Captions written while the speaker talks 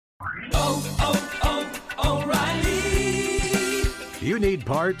O'Reilly. You need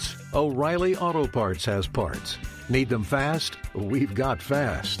parts? O'Reilly Auto Parts has parts. Need them fast? We've got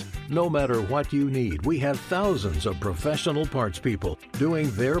fast. No matter what you need, we have thousands of professional parts people doing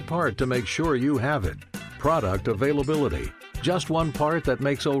their part to make sure you have it. Product availability. Just one part that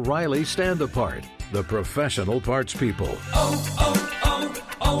makes O'Reilly stand apart. The professional parts people.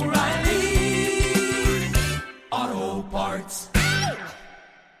 O'Reilly Auto Parts.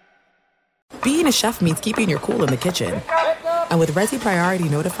 Being a chef means keeping your cool in the kitchen. And with Resi Priority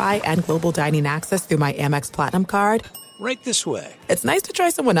Notify and Global Dining Access through my Amex Platinum card, right this way. It's nice to try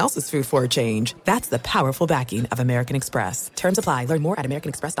someone else's food for a change. That's the powerful backing of American Express. Terms apply. Learn more at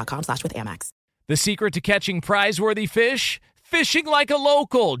americanexpress.com/withAmex. The secret to catching prize-worthy fish? Fishing like a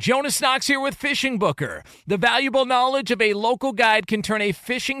local. Jonas Knox here with Fishing Booker. The valuable knowledge of a local guide can turn a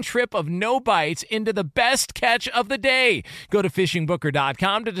fishing trip of no bites into the best catch of the day. Go to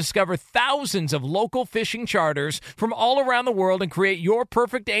fishingbooker.com to discover thousands of local fishing charters from all around the world and create your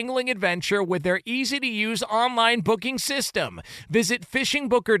perfect angling adventure with their easy-to-use online booking system. Visit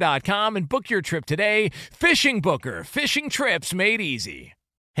fishingbooker.com and book your trip today. Fishing Booker. Fishing trips made easy.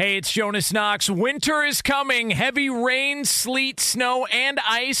 Hey, it's Jonas Knox. Winter is coming. Heavy rain, sleet, snow, and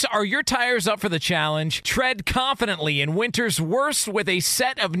ice. Are your tires up for the challenge? Tread confidently in winter's worst with a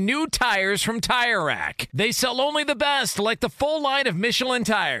set of new tires from Tire Rack. They sell only the best, like the full line of Michelin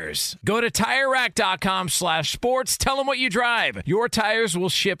tires. Go to TireRack.com/sports. Tell them what you drive. Your tires will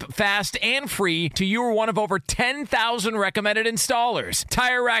ship fast and free to you or one of over 10,000 recommended installers.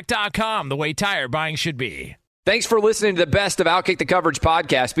 TireRack.com, the way tire buying should be. Thanks for listening to the Best of Outkick the Coverage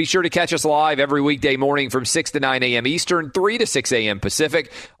podcast. Be sure to catch us live every weekday morning from 6 to 9 a.m. Eastern, 3 to 6 a.m.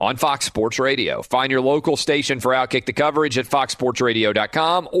 Pacific on Fox Sports Radio. Find your local station for Outkick the Coverage at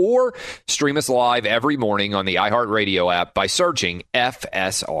foxsportsradio.com or stream us live every morning on the iHeartRadio app by searching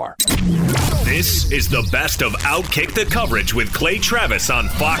FSR. This is the Best of Outkick the Coverage with Clay Travis on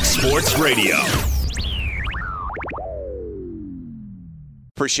Fox Sports Radio.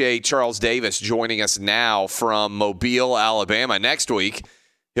 Appreciate Charles Davis joining us now from Mobile, Alabama. Next week,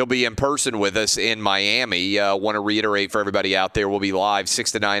 he'll be in person with us in Miami. Want to reiterate for everybody out there, we'll be live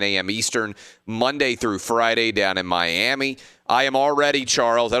 6 to 9 a.m. Eastern, Monday through Friday down in Miami. I am already,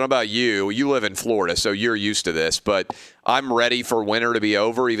 Charles, I don't know about you. You live in Florida, so you're used to this, but I'm ready for winter to be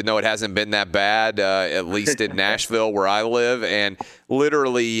over, even though it hasn't been that bad, at least in Nashville where I live. And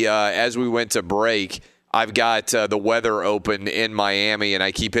literally, as we went to break, I've got the weather open in Miami, and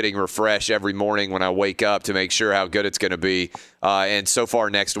I keep hitting refresh every morning when I wake up to make sure how good it's going to be. And so far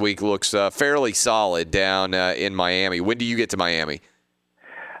next week looks fairly solid down in Miami. When do you get to Miami?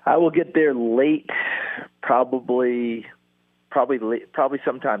 I will get there late, probably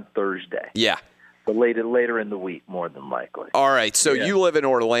sometime Thursday. Yeah. But later in the week, more than likely. All right, so you live in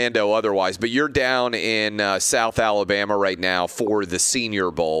Orlando otherwise, but you're down in South Alabama right now for the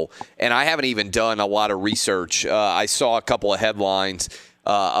Senior Bowl, and I haven't even done a lot of research. I saw a couple of headlines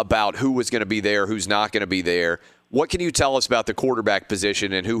about who was going to be there, who's not going to be there. What can you tell us about the quarterback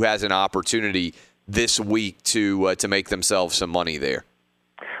position and who has an opportunity this week to make themselves some money there?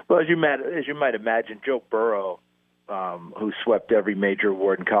 Well, as you might imagine, Joe Burrow, who swept every major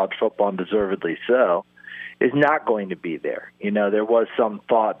award in college football, and deservedly so, is not going to be there. You know, there was some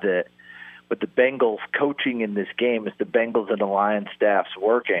thought that with the Bengals coaching in this game, as the Bengals and the Lions staffs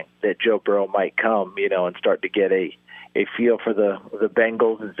working, that Joe Burrow might come, and start to get a feel for the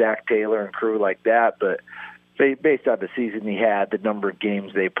Bengals and Zach Taylor and crew like that. But based on the season he had, the number of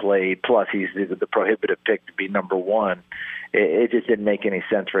games they played, plus he's the prohibitive pick to be number one, it just didn't make any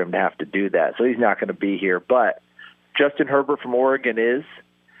sense for him to have to do that. So he's not going to be here. But Justin Herbert from Oregon is.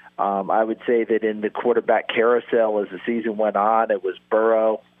 I would say that in the quarterback carousel as the season went on, it was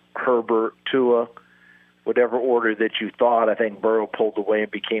Burrow, Herbert, Tua, whatever order that you thought. I think Burrow pulled away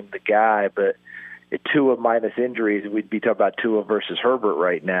and became the guy. But at Tua minus injuries, we'd be talking about Tua versus Herbert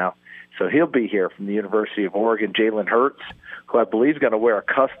right now. So he'll be here from the University of Oregon. Jalen Hurts, who I believe is going to wear a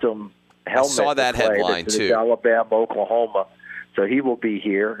custom helmet. I saw that headline too. Alabama, Oklahoma. So he will be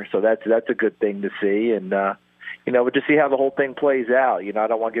here. So that's a good thing to see. And we'll just see how the whole thing plays out. I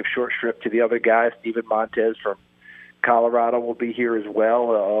don't want to give short shrift to the other guys. Steven Montez from Colorado will be here as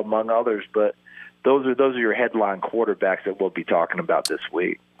well, among others. But those are your headline quarterbacks that we'll be talking about this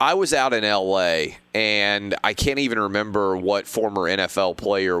week. I was out in L.A., and I can't even remember what former NFL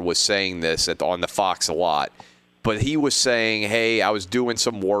player was saying this on the Fox a lot. But he was saying, hey, I was doing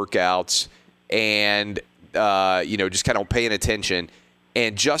some workouts and, just kind of paying attention.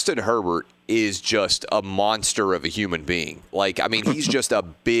 And Justin Herbert is just a monster of a human being. He's just a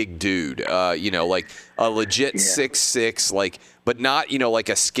big dude, like a legit 6'6", but not, like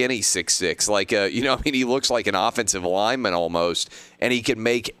a skinny 6'6", like he looks like an offensive lineman almost, and he can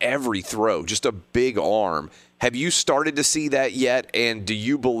make every throw, just a big arm. Have you started to see that yet? And do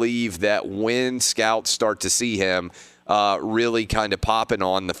you believe that when scouts start to see him really kind of popping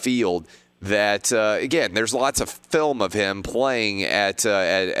on the field, that, again, there's lots of film of him playing at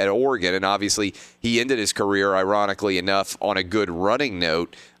Oregon, and obviously he ended his career, ironically enough, on a good running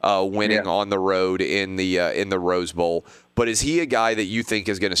note, winning on the road in the Rose Bowl. But is he a guy that you think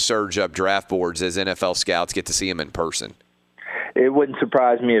is going to surge up draft boards as NFL scouts get to see him in person? It wouldn't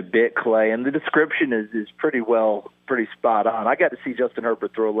surprise me a bit, Clay, and the description is pretty spot on. I got to see Justin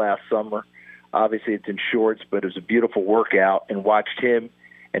Herbert throw last summer. Obviously, it's in shorts, but it was a beautiful workout, and watched him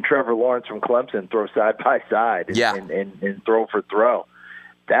and Trevor Lawrence from Clemson throw side by side and throw for throw.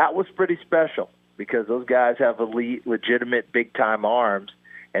 That was pretty special because those guys have elite, legitimate, big-time arms,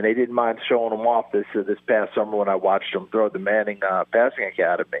 and they didn't mind showing them off this past summer when I watched them throw at the Manning Passing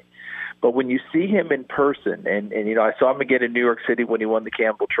Academy. But when you see him in person, and I saw him again in New York City when he won the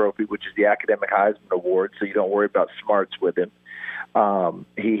Campbell Trophy, which is the Academic Heisman Award, so you don't worry about smarts with him.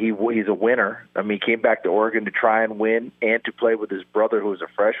 He's a winner. I mean, he came back to Oregon to try and win and to play with his brother, who was a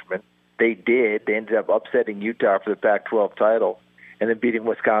freshman. They did. They ended up upsetting Utah for the Pac-12 title and then beating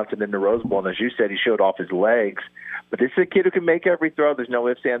Wisconsin in the Rose Bowl. And as you said, he showed off his legs. But this is a kid who can make every throw. There's no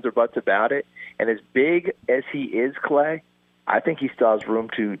ifs, ands, or buts about it. And as big as he is, Clay, I think he still has room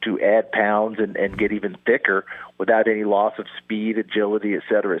to add pounds and get even thicker without any loss of speed, agility, et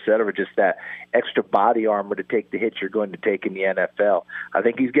cetera, just that extra body armor to take the hits you're going to take in the NFL. I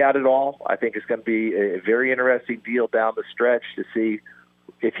think he's got it all. I think it's going to be a very interesting deal down the stretch to see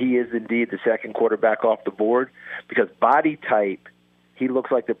if he is indeed the second quarterback off the board, because body type, he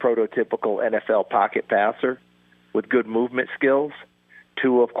looks like the prototypical NFL pocket passer with good movement skills.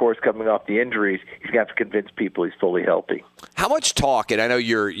 Tua, of course, coming off the injuries, he's got to convince people he's fully healthy. How much talk, and I know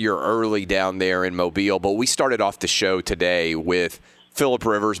you're early down there in Mobile, but we started off the show today with Phillip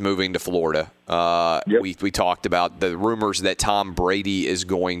Rivers moving to Florida. We talked about the rumors that Tom Brady is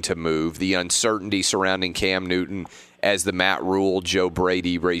going to move, the uncertainty surrounding Cam Newton as the Matt Rule, Joe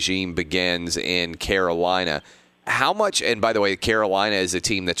Brady regime begins in Carolina. How much, and by the way, Carolina is a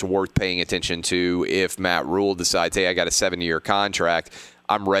team that's worth paying attention to if Matt Rule decides, hey, I got a 7-year contract,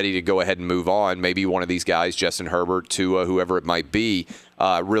 I'm ready to go ahead and move on. Maybe one of these guys, Justin Herbert, Tua, whoever it might be,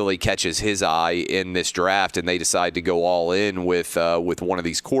 really catches his eye in this draft and they decide to go all in with one of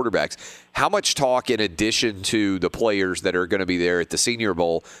these quarterbacks. How much talk, in addition to the players that are going to be there at the Senior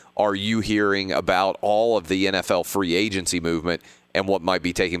Bowl, are you hearing about all of the NFL free agency movement and what might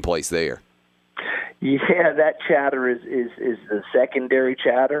be taking place there? Yeah, that chatter is the secondary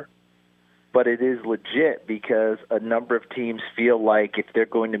chatter, but it is legit because a number of teams feel like if they're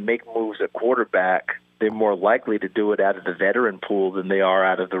going to make moves at quarterback, they're more likely to do it out of the veteran pool than they are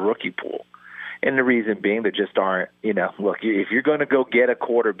out of the rookie pool. And the reason being, there just aren't, look, if you're going to go get a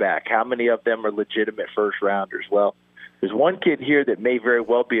quarterback, how many of them are legitimate first-rounders? Well, there's one kid here that may very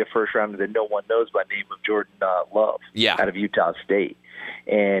well be a first-rounder that no one knows by name of Jordan Love out of Utah State.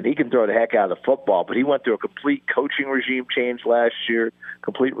 And he can throw the heck out of the football, but he went through a complete coaching regime change last year,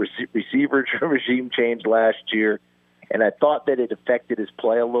 complete receiver regime change last year, and I thought that it affected his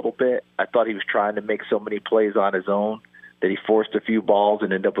play a little bit. I thought he was trying to make so many plays on his own that he forced a few balls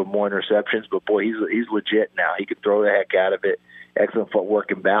and ended up with more interceptions, but boy, he's legit now. He could throw the heck out of it, excellent footwork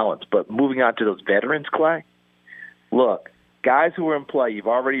and balance. But moving on to those veterans, Clay, look, guys who are in play, you've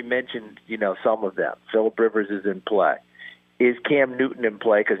already mentioned, some of them. Phillip Rivers is in play. Is Cam Newton in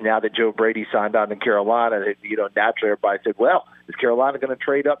play? Because now that Joe Brady signed on in Carolina, naturally everybody said, well, is Carolina going to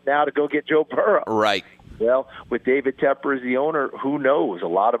trade up now to go get Joe Burrow? Right. Well, with David Tepper as the owner, who knows? A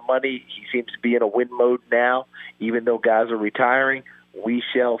lot of money. He seems to be in a win mode now, even though guys are retiring. We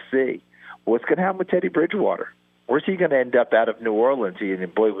shall see. What's going to happen with Teddy Bridgewater? Where's he going to end up out of New Orleans?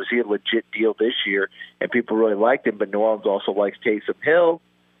 And boy, was he a legit deal this year, and people really liked him, but New Orleans also likes Taysom Hill.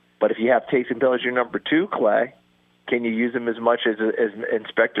 But if you have Taysom Hill as your number 2, Clay, can you use him as much as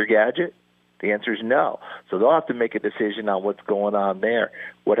Inspector Gadget? The answer is no. So they'll have to make a decision on what's going on there.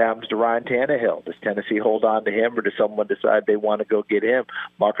 What happens to Ryan Tannehill? Does Tennessee hold on to him, or does someone decide they want to go get him?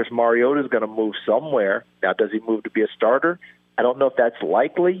 Marcus Mariota is going to move somewhere. Now, does he move to be a starter? I don't know if that's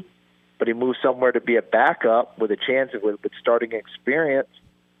likely, but he moves somewhere to be a backup with a chance with starting experience.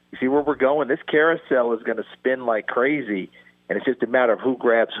 You see where we're going? This carousel is going to spin like crazy, and it's just a matter of who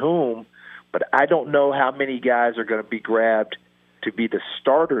grabs whom. But I don't know how many guys are going to be grabbed to be the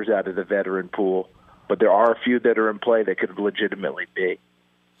starters out of the veteran pool, but there are a few that are in play that could legitimately be.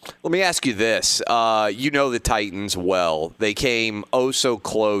 Let me ask you this. You know the Titans well. They came so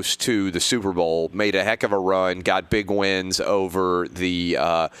close to the Super Bowl, made a heck of a run, got big wins over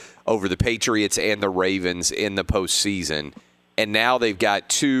the Patriots and the Ravens in the postseason. And now they've got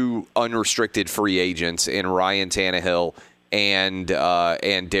two unrestricted free agents in Ryan Tannehill and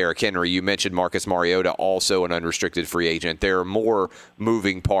Derrick Henry. You mentioned Marcus Mariota, also an unrestricted free agent. There are more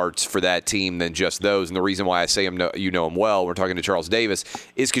moving parts for that team than just those. And the reason why I say you know him well, we're talking to Charles Davis,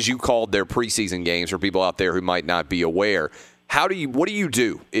 is because you called their preseason games for people out there who might not be aware. What do you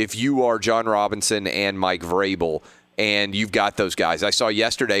do if you are John Robinson and Mike Vrabel and you've got those guys? I saw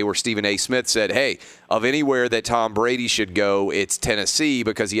yesterday where Stephen A. Smith said, hey, of anywhere that Tom Brady should go, it's Tennessee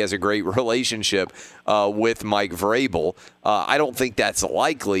because he has a great relationship with Mike Vrabel. I don't think that's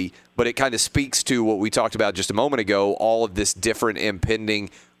likely, but it kind of speaks to what we talked about just a moment ago, all of this different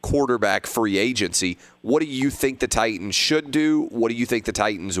impending quarterback free agency. What do you think the Titans should do? What do you think the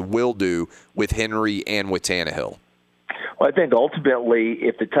Titans will do with Henry and with Tannehill? Well, I think ultimately,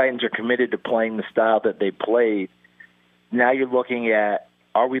 if the Titans are committed to playing the style that they played, now you're looking at,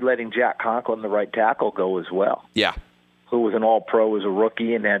 are we letting Jack Conklin, the right tackle, go as well? Yeah. Who was an all-pro as a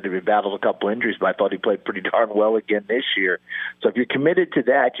rookie and had to battle a couple injuries, but I thought he played pretty darn well again this year. So if you're committed to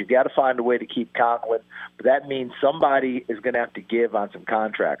that, you've got to find a way to keep Conklin. But that means somebody is going to have to give on some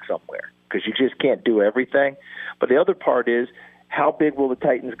contracts somewhere because you just can't do everything. But the other part is, how big will the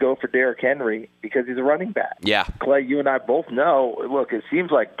Titans go for Derrick Henry because he's a running back? Yeah. Clay, you and I both know, look, it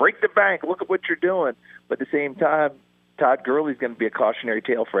seems like break the bank, look at what you're doing. But at the same time, Todd Gurley's going to be a cautionary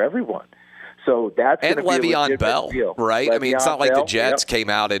tale for everyone. So that's going to be a legitimate Bell, deal. right? Le'Veon I mean, it's not like the Bell, Jets came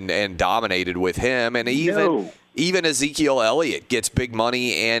out and dominated with him. And even Ezekiel Elliott gets big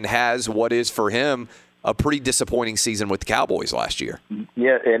money and has what is for him a pretty disappointing season with the Cowboys last year.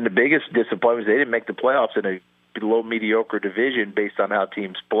 Yeah, and the biggest disappointment is they didn't make the playoffs in a below mediocre division based on how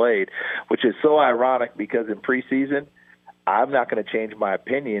teams played, which is so ironic because in preseason, I'm not going to change my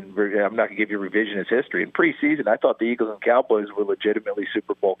opinion. I'm not going to give you revisionist history. In preseason, I thought the Eagles and Cowboys were legitimately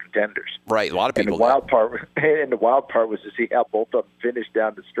Super Bowl contenders. Right, a lot of people. And the wild part was to see how both of them finished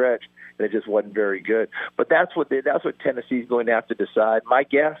down the stretch, and it just wasn't very good. But that's what Tennessee's going to have to decide. My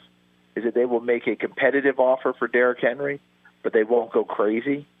guess is that they will make a competitive offer for Derrick Henry, but they won't go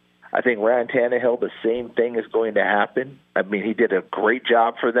crazy. I think Ryan Tannehill, the same thing is going to happen. I mean, he did a great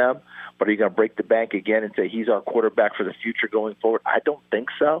job for them, but are you going to break the bank again and say he's our quarterback for the future going forward? I don't think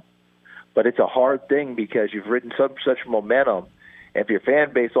so. But it's a hard thing because you've ridden such momentum. And if your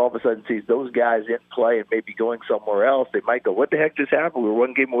fan base all of a sudden sees those guys in play and maybe going somewhere else, they might go, what the heck just happened? We were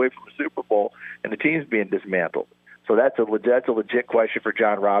one game away from a Super Bowl, and the team's being dismantled. So that's a legit question for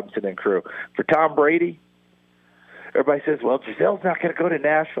John Robinson and crew. For Tom Brady, everybody says, well, Giselle's not going to go to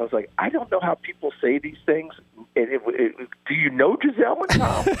Nashville. I was like, I don't know how people say these things. Do you know Giselle and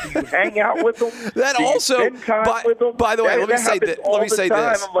Tom? Do you hang out with them? That Do also, you spend time with them? By the way, let me say this.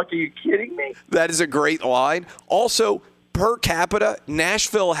 I'm like, are you kidding me? That is a great line. Also, per capita,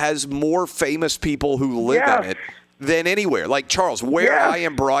 Nashville has more famous people who live in it than anywhere. Like, Charles, where I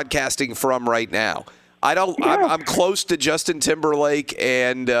am broadcasting from right now, I'm close to Justin Timberlake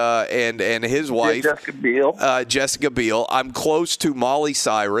and his wife, Jessica Biel. I'm close to Molly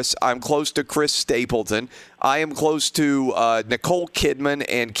Cyrus. I'm close to Chris Stapleton. I am close to Nicole Kidman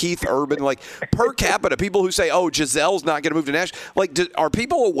and Keith Urban. Like, per capita, people who say, "Oh, Giselle's not going to move to Nashville." Like, are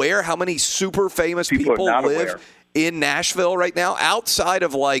people aware how many super famous people live in Nashville right now, outside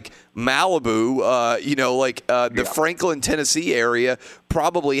of like Malibu? The Franklin, Tennessee area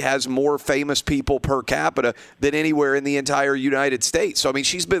probably has more famous people per capita than anywhere in the entire United States. So, I mean,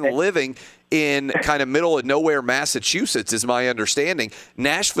 she's been living in kind of middle of nowhere, Massachusetts, is my understanding.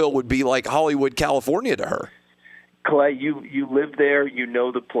 Nashville would be like Hollywood, California to her. Clay, you live there, you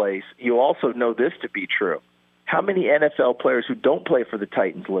know the place. You also know this to be true. How many NFL players who don't play for the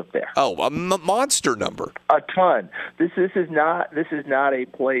Titans live there? Oh, a monster number. A ton. This is not a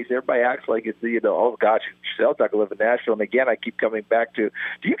place. Everybody acts like it's oh gosh, Giselle's not going to live in Nashville. And again, I keep coming back to,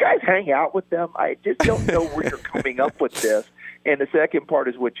 do you guys hang out with them? I just don't know where you're coming up with this. And the second part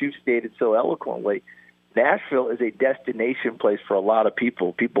is what you stated so eloquently. Nashville is a destination place for a lot of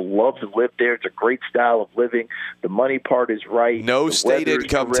people. People love to live there. It's a great style of living. The money part is right. No state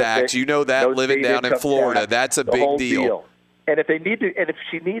income tax. You know that, living down in Florida. That's a big deal. And if they need to, and if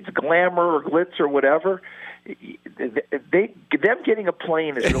she needs glamour or glitz or whatever, them getting a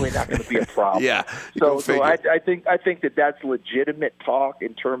plane is really not going to be a problem. So I think that's legitimate talk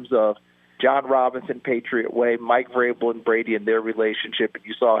in terms of John Robinson, Patriot Way, Mike Vrabel and Brady and their relationship, and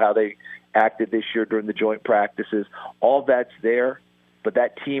you saw how they acted this year during the joint practices. All that's there. but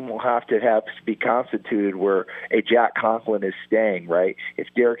that team will have to be constituted where a Jack Conklin is staying, right? If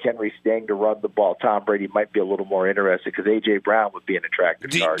Derrick Henry's staying to run the ball, Tom Brady might be a little more interested because A.J. Brown would be an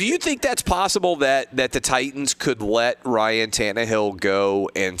attractive target. Do you think that's possible that the Titans could let Ryan Tannehill go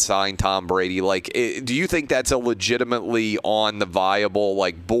and sign Tom Brady? Like, do you think that's a legitimately on the viable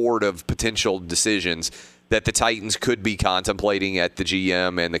board of potential decisions that the Titans could be contemplating at the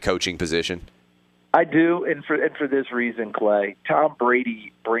GM and the coaching position? I do, and for this reason, Clay. Tom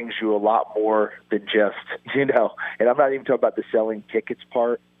Brady brings you a lot more than just, and I'm not even talking about the selling tickets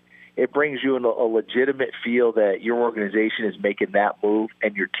part. It brings you a legitimate feel that your organization is making that move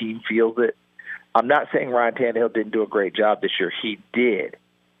and your team feels it. I'm not saying Ryan Tannehill didn't do a great job this year. He did.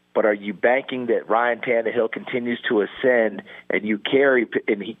 But are you banking that Ryan Tannehill continues to ascend and he carries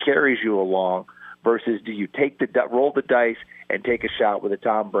you along versus do you roll the dice and take a shot with a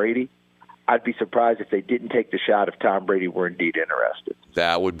Tom Brady? I'd be surprised if they didn't take the shot if Tom Brady were indeed interested.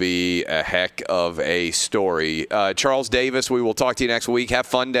 That would be a heck of a story. Charles Davis, we will talk to you next week. Have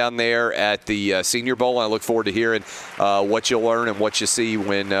fun down there at the Senior Bowl. I look forward to hearing what you'll learn and what you see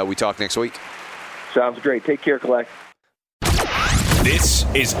when we talk next week. Sounds great. Take care, Clay. This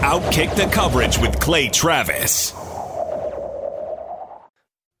is Outkick the Coverage with Clay Travis.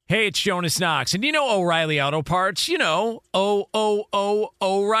 Hey, it's Jonas Knox, and O'Reilly Auto Parts,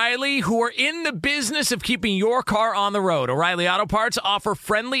 O'Reilly, who are in the business of keeping your car on the road. O'Reilly Auto Parts offer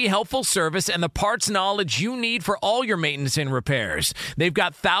friendly, helpful service and the parts knowledge you need for all your maintenance and repairs. They've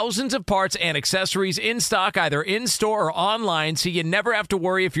got thousands of parts and accessories in stock, either in-store or online, so you never have to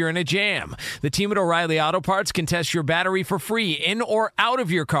worry if you're in a jam. The team at O'Reilly Auto Parts can test your battery for free in or out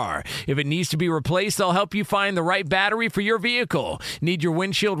of your car. If it needs to be replaced, they'll help you find the right battery for your vehicle. Need your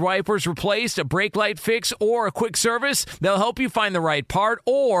windshield wipers replaced, a brake light fix, or a quick service? They'll help you find the right part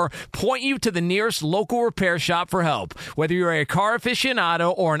or point you to the nearest local repair shop for help. Whether you're a car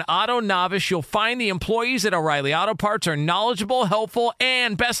aficionado or an auto novice, you'll find the employees at O'Reilly Auto Parts are knowledgeable, helpful,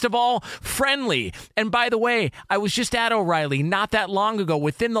 and best of all, friendly. And by the way, I was just at O'Reilly not that long ago,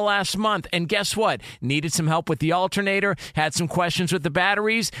 within the last month, and guess what? Needed some help with the alternator, had some questions with the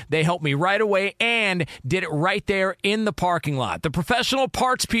batteries. They helped me right away and did it right there in the parking lot. The professional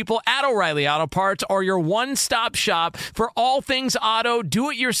parts people at O'Reilly Auto Parts are your one-stop shop for all things auto,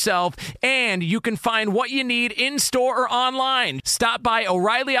 do-it-yourself, and you can find what you need in-store or online. Stop by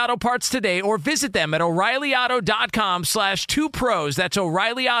O'Reilly Auto Parts today or visit them at O'ReillyAuto.com/2pros. That's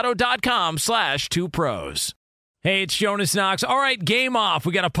O'ReillyAuto.com/2pros. Hey, it's Jonas Knox. All right, game off.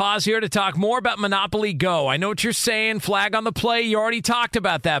 We got to pause here to talk more about Monopoly Go. I know what you're saying, flag on the play. You already talked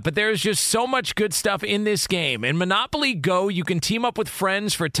about that, but there's just so much good stuff in this game. In Monopoly Go, you can team up with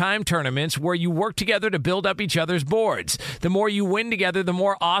friends for time tournaments where you work together to build up each other's boards. The more you win together, the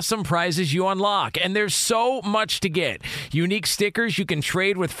more awesome prizes you unlock, and there's so much to get. Unique stickers you can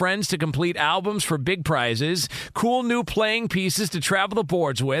trade with friends to complete albums for big prizes, cool new playing pieces to travel the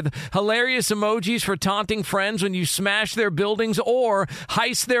boards with, hilarious emojis for taunting friends when you smash their buildings or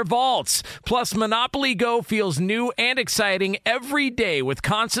heist their vaults. Plus, Monopoly Go feels new and exciting every day with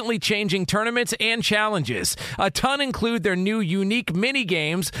constantly changing tournaments and challenges. A ton include their new unique mini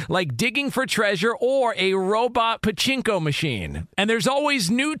games like digging for treasure or a robot pachinko machine. And there's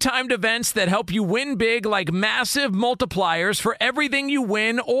always new timed events that help you win big, like massive multipliers for everything you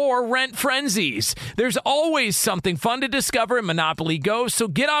win or rent frenzies. There's always something fun to discover in Monopoly Go, so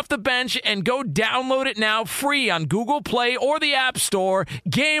get off the bench and go download it now free on Google Play or the App Store.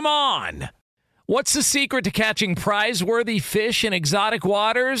 Game on! What's the secret to catching prize-worthy fish in exotic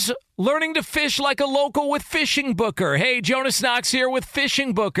waters? Learning to fish like a local with Fishing Booker. Hey, Jonas Knox here with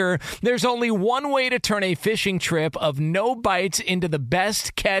Fishing Booker. There's only one way to turn a fishing trip of no bites into the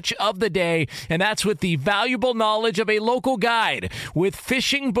best catch of the day, and that's with the valuable knowledge of a local guide. With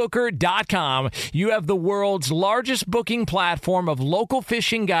FishingBooker.com, you have the world's largest booking platform of local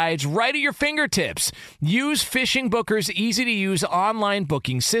fishing guides right at your fingertips. Use Fishing Booker's easy-to-use online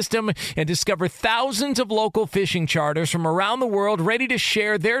booking system and discover thousands of local fishing charters from around the world ready to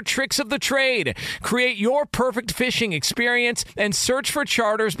share their tricks of the trade. Create your perfect fishing experience and search for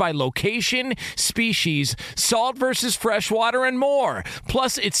charters by location, species, salt versus freshwater, and more.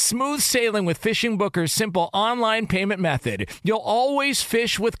 Plus, it's smooth sailing with Fishing Booker's simple online payment method. You'll always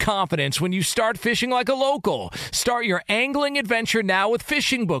fish with confidence when you start fishing like a local. Start your angling adventure now with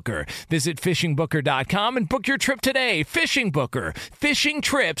Fishing Booker. Visit FishingBooker.com and book your trip today. Fishing Booker. Fishing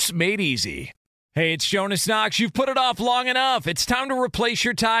trips made easy. Hey, it's Jonas Knox. You've put it off long enough. It's time to replace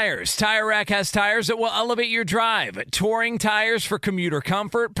your tires. Tire Rack has tires that will elevate your drive. Touring tires for commuter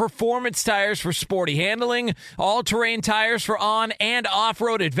comfort, performance tires for sporty handling, all-terrain tires for on- and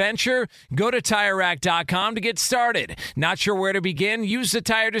off-road adventure. Go to TireRack.com to get started. Not sure where to begin? Use the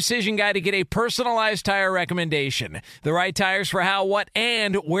Tire Decision Guide to get a personalized tire recommendation. The right tires for how, what,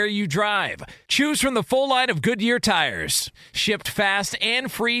 and where you drive. Choose from the full line of Goodyear tires. Shipped fast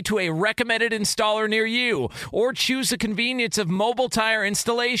and free to a recommended installer near you, or choose the convenience of mobile tire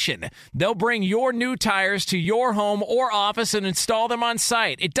installation. They'll bring your new tires to your home or office and install them on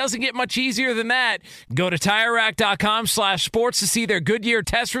site. It doesn't get much easier than that. Go to TireRack.com/sports to see their Goodyear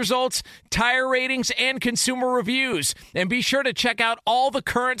test results, tire ratings, and consumer reviews. And be sure to check out all the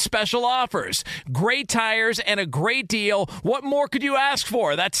current special offers. Great tires and a great deal. What more could you ask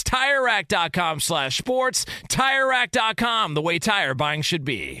for? That's TireRack.com/sports. TireRack.com, the way tire buying should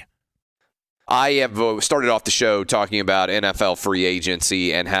be. I have started off the show talking about NFL free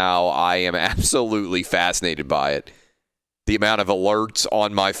agency and how I am absolutely fascinated by it. The amount of alerts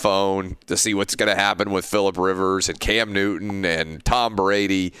on my phone to see what's going to happen with Phillip Rivers and Cam Newton and Tom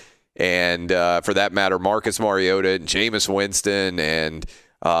Brady and, for that matter, Marcus Mariota and Jameis Winston and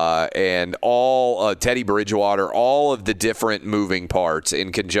all Teddy Bridgewater, all of the different moving parts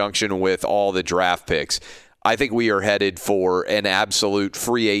in conjunction with all the draft picks. I think we are headed for an absolute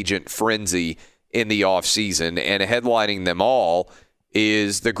free agent frenzy in the offseason, and headlining them all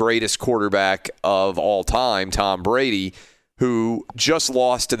is the greatest quarterback of all time, Tom Brady, who just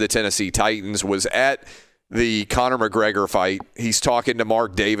lost to the Tennessee Titans, was at the Conor McGregor fight. He's talking to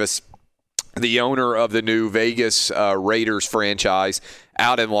Mark Davis, the owner of the new Vegas Raiders franchise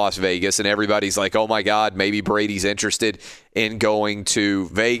out in Las Vegas, and everybody's like, oh my God, maybe Brady's interested in going to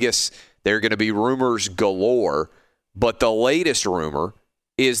Vegas. There are going to be rumors galore, but the latest rumor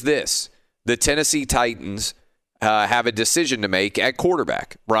is this. The Tennessee Titans have a decision to make at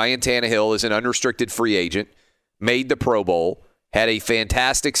quarterback. Ryan Tannehill is an unrestricted free agent, made the Pro Bowl, had a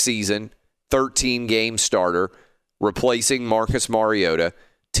fantastic season, 13-game starter, replacing Marcus Mariota.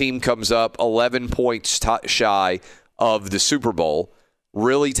 Team comes up 11 points shy of the Super Bowl.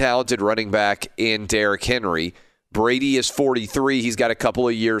 Really talented running back in Derrick Henry. Brady is 43. He's got a couple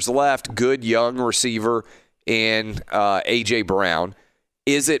of years left. Good young receiver in A.J. Brown.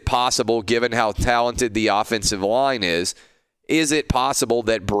 Is it possible, given how talented the offensive line is it possible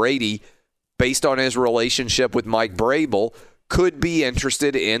that Brady, based on his relationship with Mike Vrabel, could be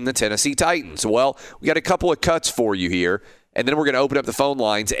interested in the Tennessee Titans? Well, we got a couple of cuts for you here, and then we're going to open up the phone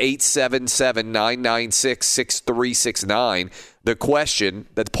lines, 877-996-6369. The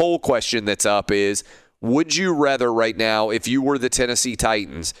poll question that's up is, would you rather right now, if you were the Tennessee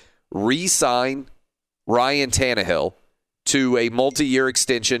Titans, re-sign Ryan Tannehill to a multi-year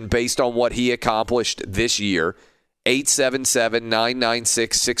extension based on what he accomplished this year,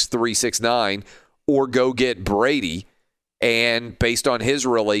 877-996-6369, or go get Brady and based on his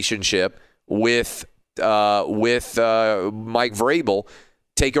relationship with Mike Vrabel,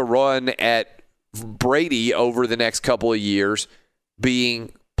 take a run at Brady over the next couple of years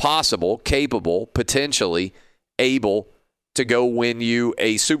being possible, capable, potentially able to go win you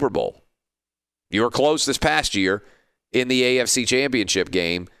a Super Bowl. You were close this past year in the AFC Championship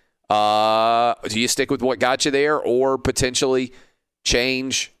game. Do you stick with what got you there or potentially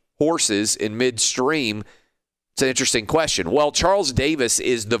change horses in midstream? It's an interesting question. Well, Charles Davis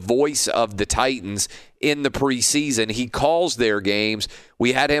is the voice of the Titans in the preseason. He calls their games.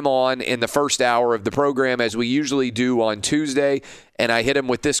 We had him on in the first hour of the program, as we usually do on Tuesday, and I hit him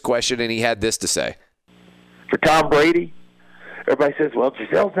with this question, and he had this to say. For Tom Brady, everybody says, well,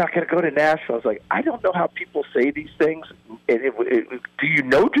 Gisele's not going to go to Nashville. I was like, I don't know how people say these things. Do you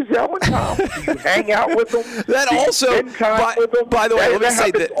know Gisele and Tom? Do you hang out with them? That Do also, by the way, let me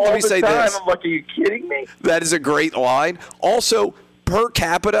say this. I'm like, are you kidding me? That is a great line. Also, per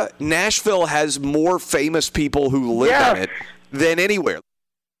capita, Nashville has more famous people who live in it than anywhere.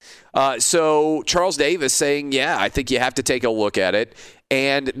 So Charles Davis saying, yeah, I think you have to take a look at it.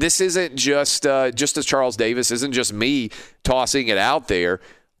 And this isn't just as Charles Davis, isn't just me tossing it out there.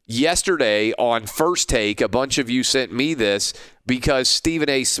 Yesterday on First Take, a bunch of you sent me this because Stephen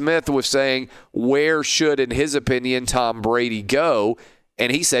A. Smith was saying, where should, in his opinion, Tom Brady go?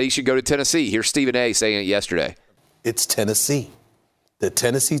 And he said he should go to Tennessee. Here's Stephen A. saying it yesterday. It's Tennessee. The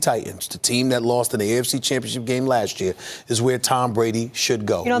Tennessee Titans, the team that lost in the AFC Championship game last year, is where Tom Brady should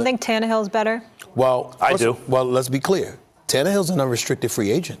go. You don't think Tannehill's better? Well, I do. Well, let's be clear. Tannehill's an unrestricted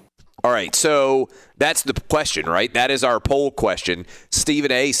free agent. All right, so that's the question, right? That is our poll question.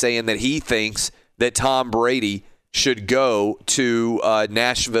 Stephen A. saying that he thinks that Tom Brady should go to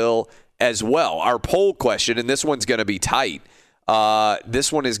Nashville as well. Our poll question, and this one's going to be tight.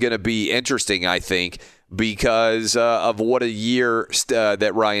 This one is going to be interesting, I think, because of what a year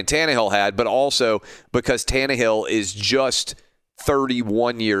that Ryan Tannehill had, but also because Tannehill is just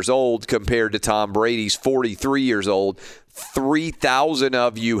 31 years old compared to Tom Brady's 43 years old. 3,000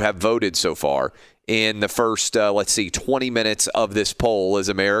 of you have voted so far in the first, 20 minutes of this poll as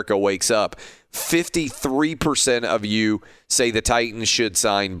America wakes up. 53% of you say the Titans should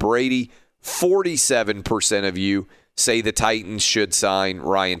sign Brady. 47% of you say the Titans should sign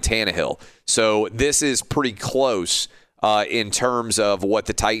Ryan Tannehill. So this is pretty close in terms of what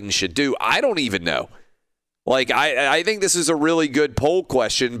the Titans should do. I don't even know. I think this is a really good poll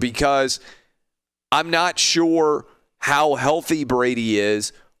question because I'm not sure how healthy Brady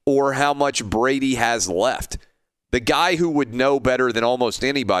is or how much Brady has left. The guy who would know better than almost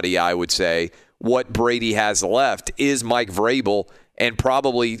anybody, I would say, what Brady has left is Mike Vrabel, and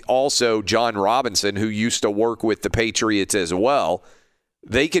probably also John Robinson, who used to work with the Patriots as well.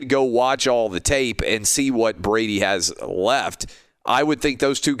 They could go watch all the tape and see what Brady has left. I would think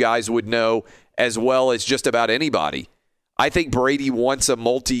those two guys would know as well as just about anybody. I think Brady wants a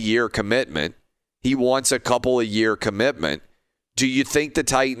multi-year commitment. He wants a couple-of-year commitment. Do you think the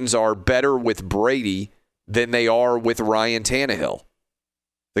Titans are better with Brady than they are with Ryan Tannehill?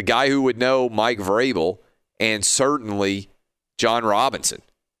 The guy who would know, Mike Vrabel, and certainly John Robinson.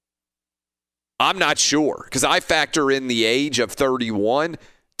 I'm not sure because I factor in the age of 31.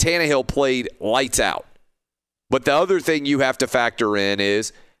 Tannehill played lights out. But the other thing you have to factor in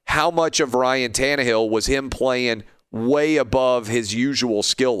is how much of Ryan Tannehill was him playing way above his usual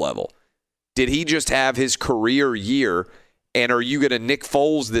skill level. Did he just have his career year, and are you going to Nick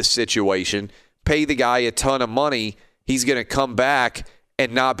Foles this situation, pay the guy a ton of money, he's going to come back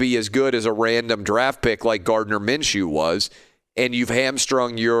and not be as good as a random draft pick like Gardner Minshew was, and you've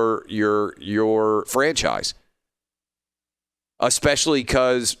hamstrung your franchise? Especially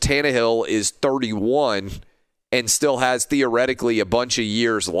because Tannehill is 31 and still has theoretically a bunch of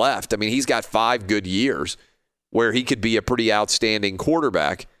years left. I mean, he's got 5 good years where he could be a pretty outstanding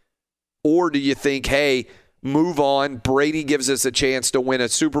quarterback. Or do you think, hey, move on, Brady gives us a chance to win a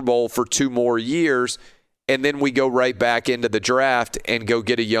Super Bowl for 2 more years, and then we go right back into the draft and go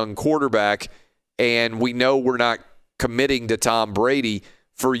get a young quarterback, and we know we're not committing to Tom Brady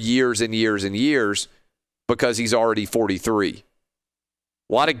for years and years and years because he's already 43.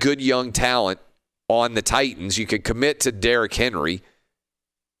 A lot of good young talent on the Titans. You could commit to Derrick Henry.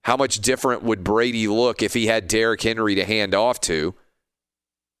 How much different would Brady look if he had Derrick Henry to hand off to?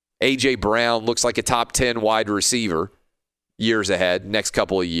 A.J. Brown looks like a top 10 wide receiver years ahead, next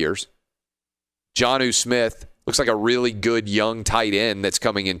couple of years. Jonnu Smith looks like a really good young tight end that's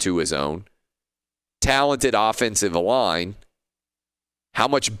coming into his own. Talented offensive line. How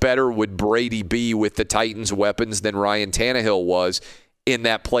much better would Brady be with the Titans' weapons than Ryan Tannehill was in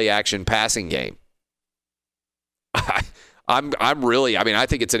that play-action passing game? I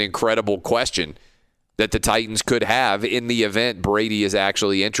think it's an incredible question that the Titans could have in the event Brady is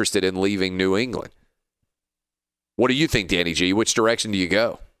actually interested in leaving New England. What do you think, Danny G? Which direction do you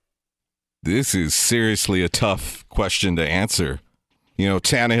go? This is seriously a tough question to answer. You know,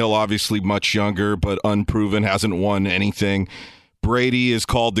 Tannehill obviously much younger, but unproven, hasn't won anything. Brady is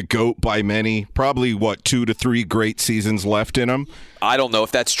called the GOAT by many. Probably, 2 to 3 great seasons left in him? I don't know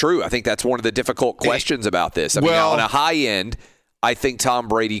if that's true. I think that's one of the difficult questions about this. I mean, on a high end, I think Tom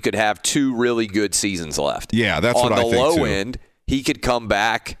Brady could have 2 really good seasons left. Yeah, that's what I think, too. On the low end, he could come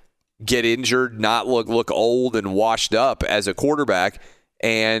back, get injured, not look old and washed up as a quarterback,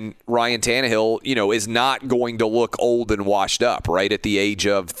 and Ryan Tannehill, is not going to look old and washed up, right, at the age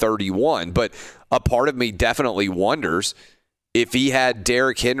of 31. But a part of me definitely wonders if he had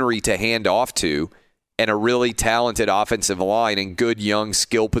Derrick Henry to hand off to and a really talented offensive line and good young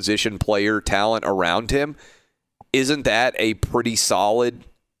skill position player talent around him, isn't that a pretty solid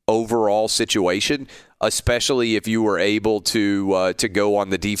overall situation, especially if you were able to go on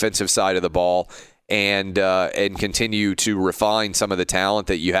the defensive side of the ball and continue to refine some of the talent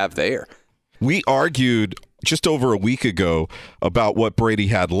that you have there? We argued just over a week ago about what Brady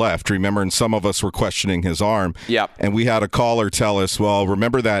had left. Remember, and some of us were questioning his arm. Yep. And we had a caller tell us, well,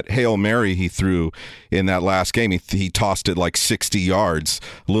 remember that Hail Mary he threw in that last game? He tossed it like 60 yards,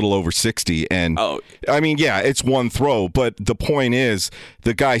 a little over 60. And I mean, yeah, it's one throw, but the point is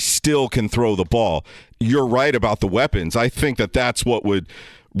the guy still can throw the ball. You're right about the weapons. I think that's what would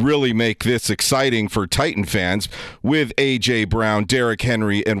really make this exciting for Titan fans with A.J. Brown, Derrick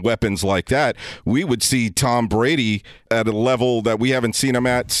Henry, and weapons like that. We would see Tom Brady at a level that we haven't seen him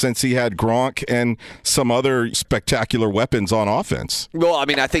at since he had Gronk and some other spectacular weapons on offense. Well, I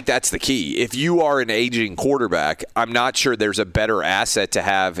mean, I think that's the key. If you are an aging quarterback, I'm not sure there's a better asset to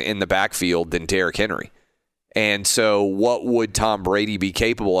have in the backfield than Derrick Henry. And so what would Tom Brady be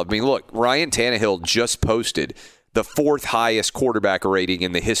capable of? I mean, look, Ryan Tannehill just posted the 4th highest quarterback rating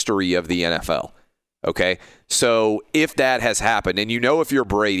in the history of the NFL. Okay? So if that has happened, and if you're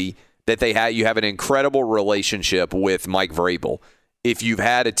Brady, that you have an incredible relationship with Mike Vrabel. If you've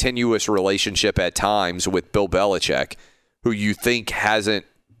had a tenuous relationship at times with Bill Belichick, who you think hasn't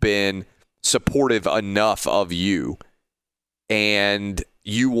been supportive enough of you, and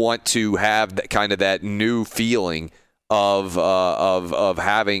you want to have that new feeling of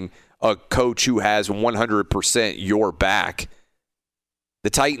having a coach who has 100% your back. The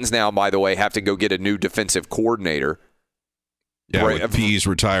Titans now, by the way, have to go get a new defensive coordinator. Yeah, with Pease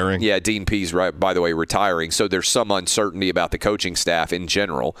retiring. Yeah, Dean Pease, by the way, retiring. So there's some uncertainty about the coaching staff in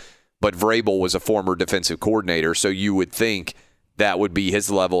general. But Vrabel was a former defensive coordinator, so you would think that would be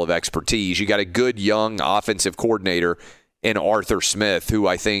his level of expertise. You got a good young offensive coordinator in Arthur Smith, who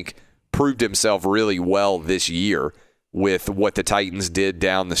I think proved himself really well this year with what the Titans did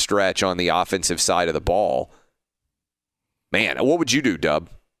down the stretch on the offensive side of the ball. Man, what would you do, Dub?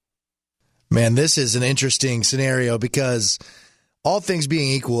 Man, this is an interesting scenario because all things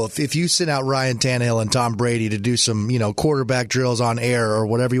being equal, if you send out Ryan Tannehill and Tom Brady to do some, quarterback drills on air or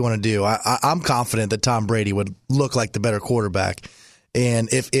whatever you want to do, I'm confident that Tom Brady would look like the better quarterback. And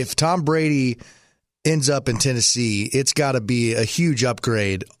if Tom Brady ends up in Tennessee, it's got to be a huge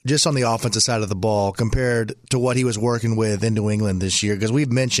upgrade just on the offensive side of the ball compared to what he was working with in New England this year. Because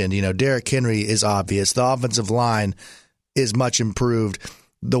we've mentioned, Derrick Henry is obvious. The offensive line is much improved.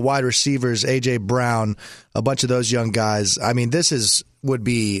 The wide receivers, A.J. Brown, a bunch of those young guys. I mean, this would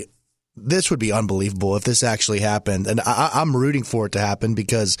be unbelievable if this actually happened. And I'm rooting for it to happen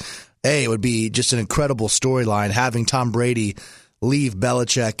because, A, it would be just an incredible storyline having Tom Brady leave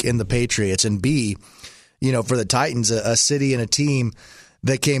Belichick in the Patriots, and B, for the Titans, a city and a team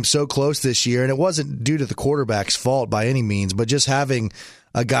that came so close this year, and it wasn't due to the quarterback's fault by any means, but just having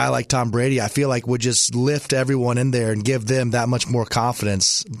a guy like Tom Brady, I feel like would just lift everyone in there and give them that much more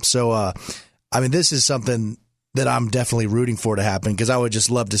confidence. So, this is something that I'm definitely rooting for to happen because I would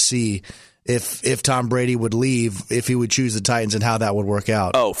just love to see if Tom Brady would leave, if he would choose the Titans and how that would work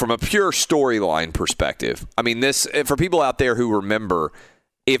out. Oh, from a pure storyline perspective, this, for people out there who remember,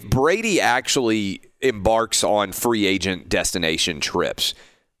 if Brady actually embarks on free agent destination trips,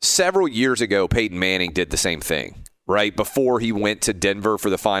 several years ago, Peyton Manning did the same thing, right? Before he went to Denver for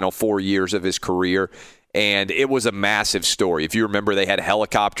the final 4 years of his career. And it was a massive story. If you remember, they had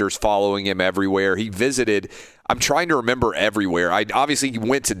helicopters following him everywhere. He visited, I'm trying to remember everywhere. Obviously, he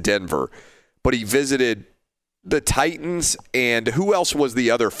went to Denver, but he visited the Titans, and who else was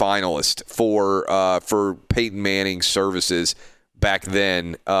the other finalist for Peyton Manning's services back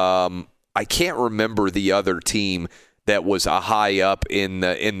then? I can't remember the other team that was a high up in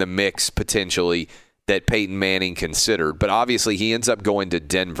the mix potentially that Peyton Manning considered. But obviously, he ends up going to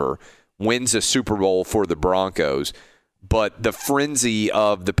Denver, wins a Super Bowl for the Broncos. But the frenzy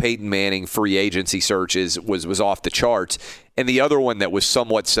of the Peyton Manning free agency searches was off the charts. And the other one that was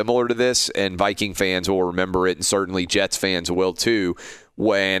somewhat similar to this, and Viking fans will remember it, and certainly Jets fans will too,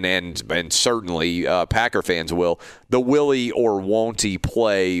 and certainly Packer fans will, the Willie or won't he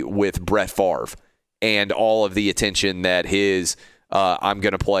play with Brett Favre and all of the attention that his I'm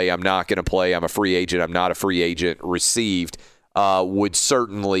going to play, I'm not going to play, I'm a free agent, I'm not a free agent received.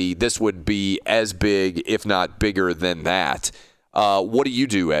 This would be as big, if not bigger than that. What do you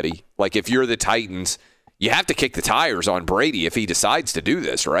do, Eddie? Like, if you're the Titans, you have to kick the tires on Brady if he decides to do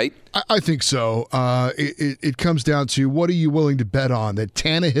this, right? I think so. It comes down to, what are you willing to bet on? That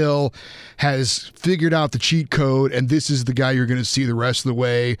Tannehill has figured out the cheat code, and this is the guy you're going to see the rest of the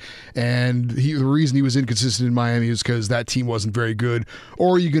way. And the reason he was inconsistent in Miami is because that team wasn't very good.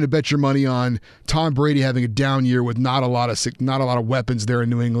 Or are you going to bet your money on Tom Brady having a down year with not a lot of weapons there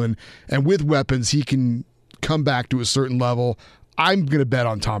in New England, and with weapons he can come back to a certain level? I'm going to bet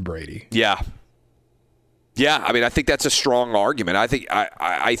on Tom Brady. Yeah, I think that's a strong argument. I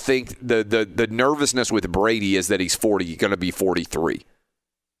think the nervousness with Brady is that he's going to be 43,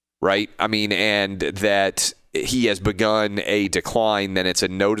 right? And that he has begun a decline, then it's a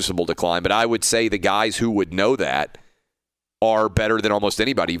noticeable decline. But I would say the guys who would know that are better than almost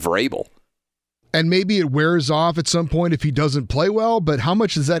anybody. Vrabel. And maybe it wears off at some point if he doesn't play well, but how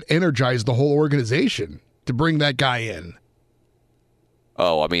much does that energize the whole organization to bring that guy in?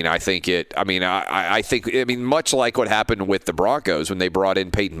 Oh, I mean, I think much like what happened with the Broncos when they brought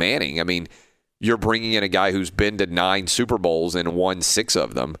in Peyton Manning. I mean, you're bringing in a guy who's been to 9 Super Bowls and won 6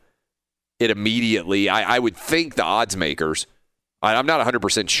 of them. It immediately, I would think the odds makers, I'm not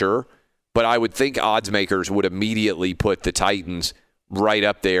 100% sure, but I would think odds makers would immediately put the Titans right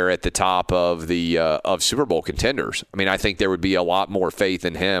up there at the top of the of Super Bowl contenders. I mean, I think there would be a lot more faith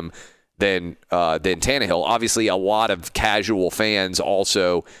in him than Tannehill. Obviously, a lot of casual fans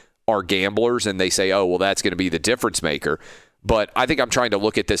also are gamblers, and they say, oh, well, that's going to be the difference maker. But I think I'm trying to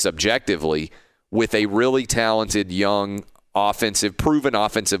look at this objectively with a really talented, young, proven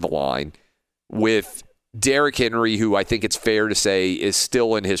offensive line, with Derrick Henry, who I think it's fair to say is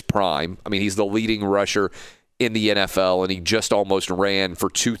still in his prime. I mean, he's the leading rusher in the NFL, and he just almost ran for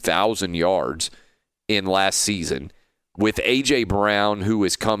 2,000 yards in last season. With A.J. Brown, who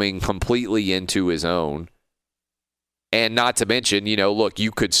is coming completely into his own. And not to mention, look,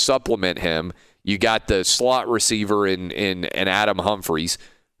 you could supplement him. You got the slot receiver in Adam Humphries,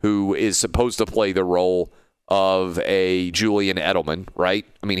 who is supposed to play the role of a Julian Edelman, right?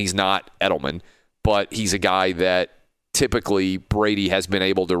 I mean, he's not Edelman, but he's a guy that typically Brady has been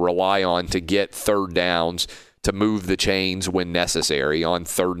able to rely on to get third downs, to move the chains when necessary on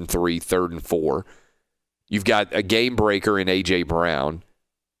 3rd and 3, 3rd and 4. You've got a game breaker in A.J. Brown.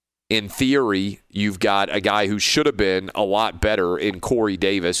 In theory, you've got a guy who should have been a lot better in Corey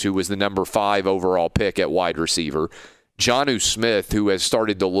Davis, who was the number 5 overall pick at wide receiver. Jonnu Smith, who has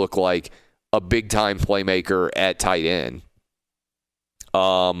started to look like a big-time playmaker at tight end.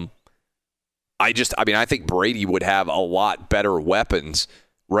 I think Brady would have a lot better weapons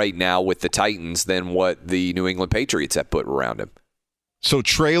right now with the Titans than what the New England Patriots have put around him. So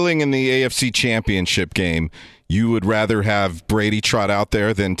trailing in the AFC Championship game, you would rather have Brady trot out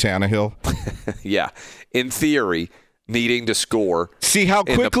there than Tannehill? Yeah. In theory, needing to score. See how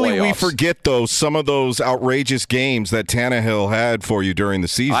quickly we forget some of those outrageous games that Tannehill had for you during the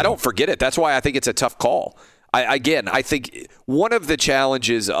season. I don't forget it. That's why I think it's a tough call. I think one of the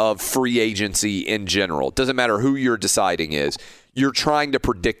challenges of free agency in general, doesn't matter who you're deciding is, you're trying to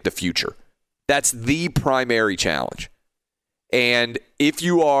predict the future. That's the primary challenge. And if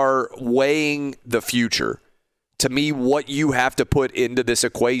you are weighing the future, to me, what you have to put into this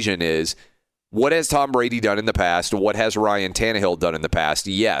equation is, what has Tom Brady done in the past? What has Ryan Tannehill done in the past?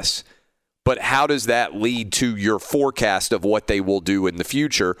 Yes. But how does that lead to your forecast of what they will do in the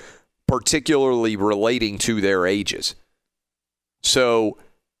future, particularly relating to their ages? So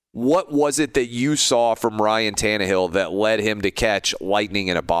what was it that you saw from Ryan Tannehill that led him to catch lightning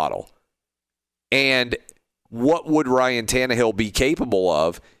in a bottle? And what would Ryan Tannehill be capable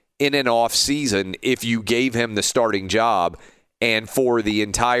of in an offseason if you gave him the starting job and for the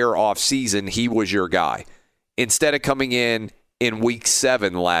entire offseason he was your guy? Instead of coming in week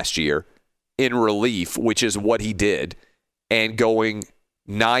 7 last year in relief, which is what he did, and going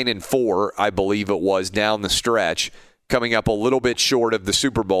 9-4, I believe it was, down the stretch, coming up a little bit short of the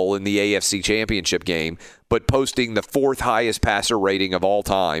Super Bowl in the AFC Championship game, but posting the 4th highest passer rating of all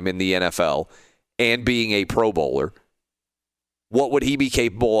time in the NFL, and being a Pro Bowler. What would he be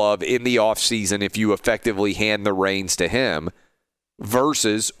capable of in the offseason if you effectively hand the reins to him,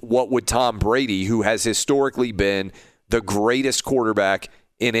 versus what would Tom Brady, who has historically been the greatest quarterback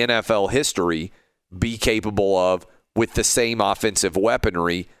in NFL history, be capable of with the same offensive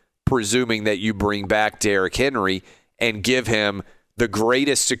weaponry, presuming that you bring back Derrick Henry and give him the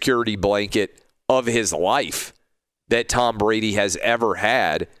greatest security blanket of his life that Tom Brady has ever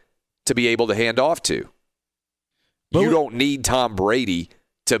had to be able to hand off to. You don't need Tom Brady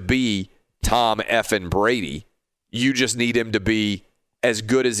to be Tom effing Brady. You just need him to be as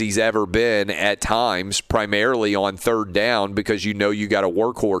good as he's ever been at times, primarily on 3rd down, because you know you got a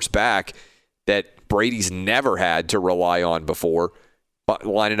workhorse back that Brady's never had to rely on before,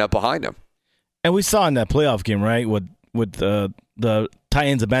 lining up behind him. And we saw in that playoff game, right, with the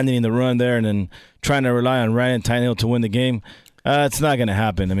Titans abandoning the run there and then trying to rely on Ryan Tannehill to win the game. It's not going to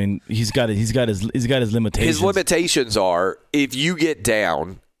happen. I mean, he's got his limitations. His limitations are, if you get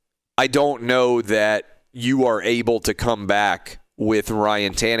down, I don't know that you are able to come back with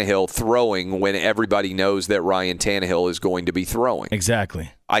Ryan Tannehill throwing when everybody knows that Ryan Tannehill is going to be throwing.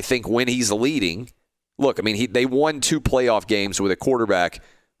 Exactly. I think when he's leading, look, I mean, they won 2 playoff games with a quarterback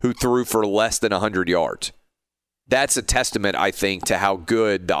who threw for less than 100 yards. That's a testament, I think, to how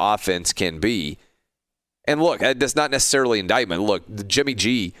good the offense can be. And look, that's not necessarily indictment. Look, Jimmy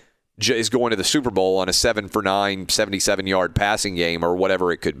G is going to the Super Bowl on a 7-for-9, 77-yard passing game or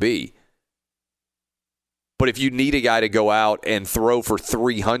whatever it could be. But if you need a guy to go out and throw for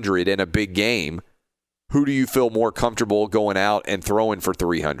 300 in a big game, who do you feel more comfortable going out and throwing for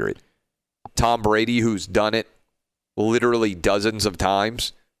 300? Tom Brady, who's done it literally dozens of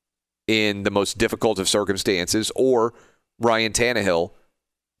times in the most difficult of circumstances, or Ryan Tannehill,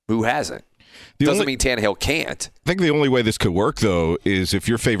 who hasn't? Doesn't mean Tannehill can't. I think the only way this could work, though, is if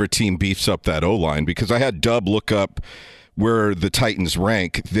your favorite team beefs up that O-line, because I had Dub look up where the Titans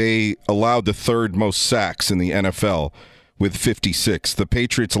rank. They allowed the third most sacks in the NFL with 56. The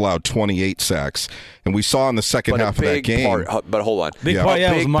Patriots allowed 28 sacks. And we saw in the second half of that game. But hold on. Big part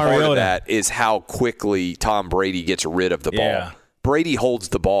of that is how quickly Tom Brady gets rid of the ball. Brady holds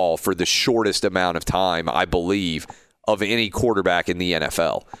the ball for the shortest amount of time, I believe, of any quarterback in the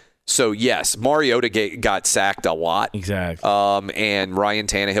NFL. So, yes, Mariota got sacked a lot. Exactly. And Ryan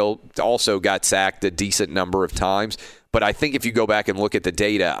Tannehill also got sacked a decent number of times. But I think if you go back and look at the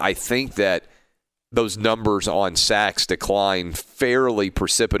data, I think that those numbers on sacks decline fairly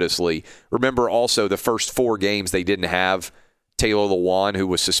precipitously. Remember also the first 4 games they didn't have Taylor Lewan, who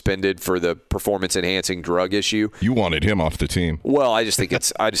was suspended for the performance-enhancing drug issue. You wanted him off the team. Well, I just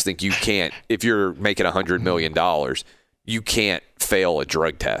think you can't. If you're making $100 million, you can't fail a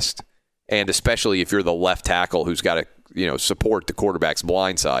drug test, and especially if you're the left tackle who's got to support the quarterback's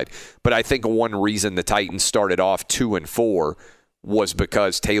blind side. But I think one reason the Titans started off 2-4 was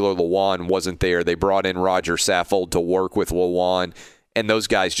because Taylor Lewan wasn't there. They brought in Roger Saffold to work with Lewan, and those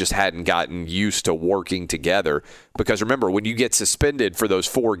guys just hadn't gotten used to working together. Because remember, when you get suspended for those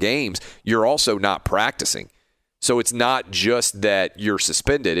 4 games, you're also not practicing. So it's not just that you're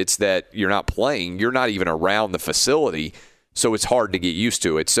suspended, it's that you're not playing. You're not even around the facility, so it's hard to get used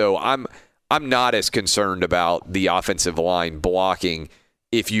to it. So I'm not as concerned about the offensive line blocking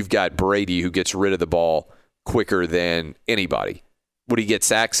if you've got Brady who gets rid of the ball quicker than anybody. Would he get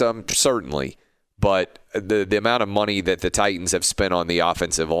sacked some? Certainly. But the amount of money that the Titans have spent on the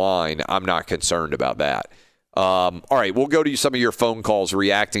offensive line, I'm not concerned about that. All right, we'll go to some of your phone calls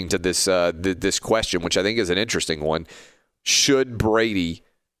reacting to this this question, which I think is an interesting one. Should Brady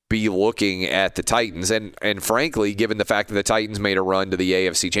be looking at the Titans? And frankly, given the fact that the Titans made a run to the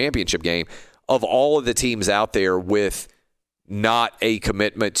AFC Championship game, of all of the teams out there with not a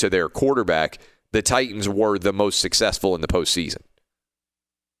commitment to their quarterback, the Titans were the most successful in the postseason.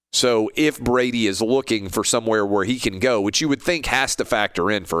 So if Brady is looking for somewhere where he can go, which you would think has to factor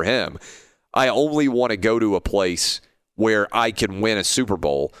in for him, I only want to go to a place where I can win a Super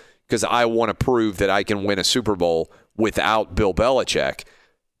Bowl because I want to prove that I can win a Super Bowl without Bill Belichick.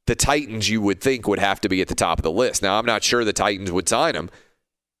 The Titans, you would think, would have to be at the top of the list. Now, I'm not sure the Titans would sign him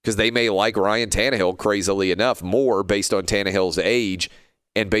because they may like Ryan Tannehill, crazily enough, more based on Tannehill's age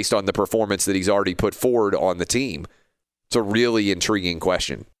and based on the performance that he's already put forward on the team. It's a really intriguing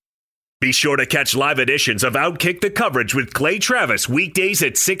question. Be sure to catch live editions of Outkick the Coverage with Clay Travis weekdays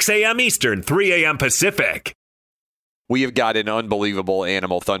at 6 a.m. Eastern, 3 a.m. Pacific. We have got an unbelievable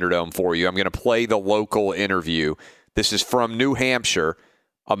Animal Thunderdome for you. I'm going to play the local interview. This is from New Hampshire.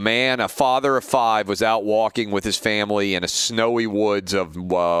 A father of 5, was out walking with his family in a snowy woods of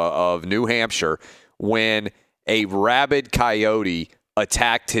New Hampshire when a rabid coyote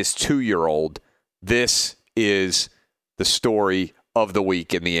attacked his 2-year-old. This is the story of the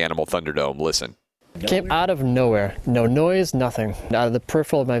week in the Animal Thunderdome. Listen. Came out of nowhere. No noise, nothing. Out of the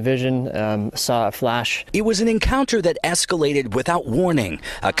peripheral of my vision, saw a flash. It was an encounter that escalated without warning.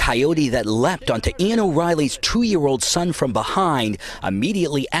 A coyote that leapt onto Ian O'Reilly's 2-year-old son from behind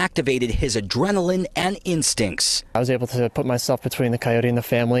immediately activated his adrenaline and instincts. I was able to put myself between the coyote and the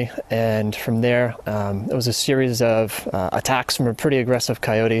family, and from there, it was a series of attacks from a pretty aggressive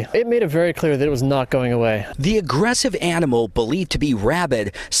coyote. It made it very clear that it was not going away. The aggressive animal, believed to be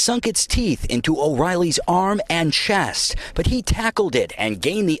rabid, sunk its teeth into O'Reilly's arm and chest, but he tackled it and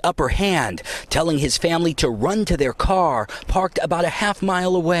gained the upper hand, telling his family to run to their car, parked about a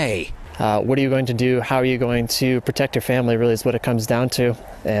half-mile away. What are you going to do? How are you going to protect your family, really is what it comes down to.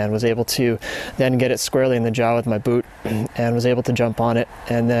 And was able to then get it squarely in the jaw with my boot and was able to jump on it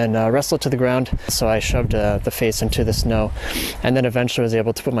and then wrestle it to the ground. So I shoved the face into the snow and then eventually was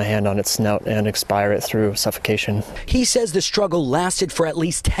able to put my hand on its snout and expire it through suffocation. He says the struggle lasted for at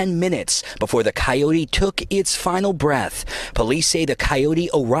least 10 minutes before the coyote took its final breath. Police say the coyote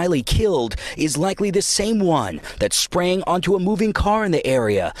O'Reilly killed is likely the same one that sprang onto a moving car in the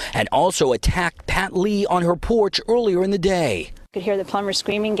area and also attacked Pat Lee on her porch earlier in the day. Could hear the plumber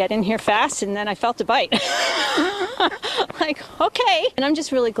screaming, "Get in here fast," and then I felt a bite. Like, okay. And I'm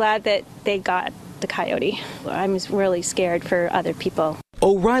just really glad that they got the coyote. I'm really scared for other people.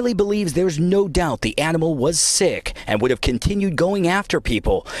 O'Reilly believes there's no doubt the animal was sick and would have continued going after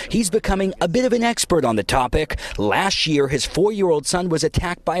people. He's becoming a bit of an expert on the topic. Last year, his 4-year-old son was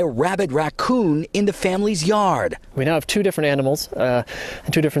attacked by a rabid raccoon in the family's yard. We now have 2 different animals, and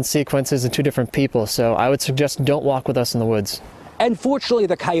 2 different sequences and 2 different people, so I would suggest don't walk with us in the woods. And fortunately,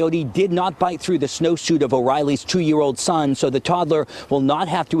 the coyote did not bite through the snowsuit of O'Reilly's 2-year-old son, so the toddler will not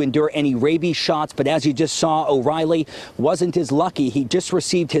have to endure any rabies shots. But as you just saw, O'Reilly wasn't as lucky. He just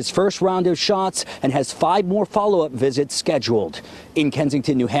received his first round of shots and has 5 more follow-up visits scheduled. In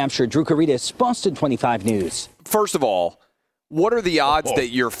Kensington, New Hampshire, Drew Karitas, Boston 25 News. First of all, what are the odds that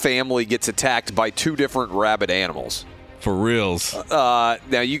your family gets attacked by 2 different rabid animals? For reals.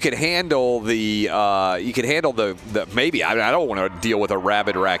 Now you can handle the maybe. I don't want to deal with a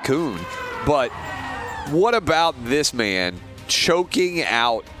rabid raccoon, but what about this man choking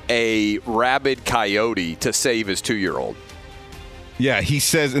out a rabid coyote to save his 2-year-old? Yeah, he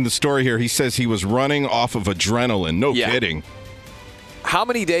says in the story here, he says he was running off of adrenaline. No kidding. How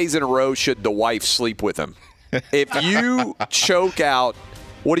many days in a row should the wife sleep with him? If you choke out.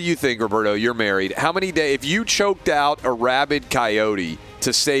 What do you think, Roberto? You're married. How many days, if you choked out a rabid coyote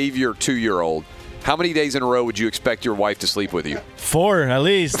to save your 2-year-old, how many days in a row would you expect your wife to sleep with you? 4 at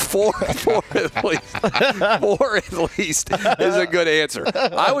least. 4 at least. 4 at least is a good answer.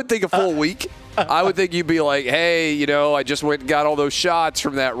 I would think a full week. I would think you'd be like, hey, I just went and got all those shots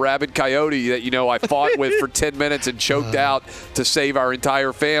from that rabid coyote that, I fought with for 10 minutes and choked out to save our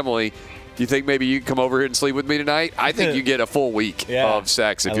entire family. You think maybe you can come over here and sleep with me tonight? I think you get a full week of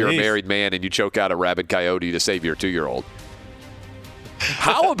sex if you're a married man and you choke out a rabid coyote to save your 2-year-old.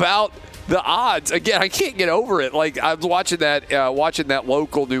 How about the odds? Again, I can't get over it. Like, I was watching that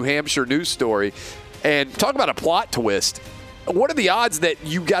local New Hampshire news story, and talk about a plot twist. What are the odds that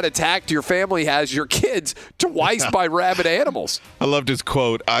you got attacked, your family has your kids twice by rabid animals? I loved his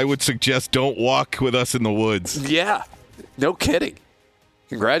quote. I would suggest don't walk with us in the woods. Yeah, no kidding.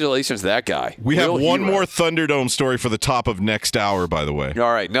 Congratulations to that guy. We have one more Thunderdome story for the top of next hour, by the way.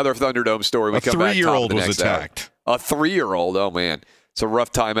 All right, another Thunderdome story. A 3-year-old was attacked. A 3-year-old, oh, man. It's a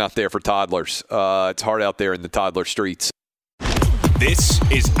rough time out there for toddlers. It's hard out there in the toddler streets. This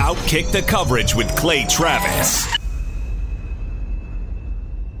is Outkick the Coverage with Clay Travis.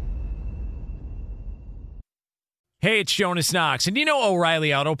 Hey, it's Jonas Knox, and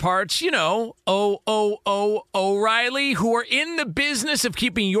O'Reilly Auto Parts, O'Reilly, who are in the business of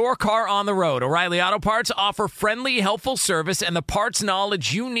keeping your car on the road. O'Reilly Auto Parts offer friendly, helpful service and the parts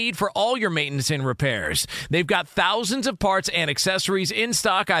knowledge you need for all your maintenance and repairs. They've got thousands of parts and accessories in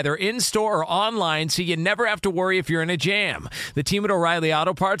stock, either in-store or online, so you never have to worry if you're in a jam. The team at O'Reilly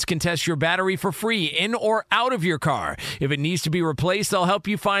Auto Parts can test your battery for free, in or out of your car. If it needs to be replaced, they'll help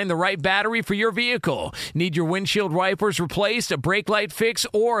you find the right battery for your vehicle. Need your windshield wipers replaced, a brake light fix,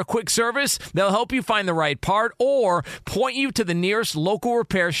 or a quick service? They'll help you find the right part or point you to the nearest local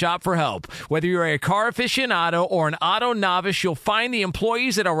repair shop for help. Whether you're a car aficionado or an auto novice, you'll find the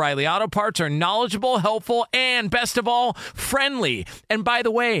employees at O'Reilly Auto Parts are knowledgeable, helpful, and best of all, friendly. And by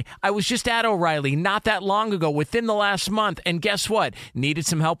the way, I was just at O'Reilly not that long ago, within the last month, and guess what? Needed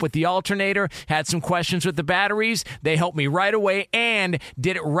some help with the alternator, had some questions with the batteries. They helped me right away and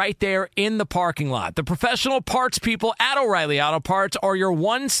did it right there in the parking lot. The professional parts people at O'Reilly Auto Parts are your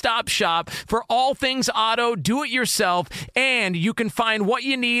one-stop shop for all things auto, do-it-yourself, and you can find what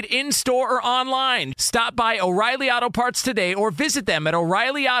you need in-store or online. Stop by O'Reilly Auto Parts today or visit them at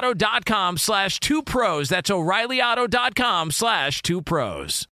O'ReillyAuto.com/2pros. That's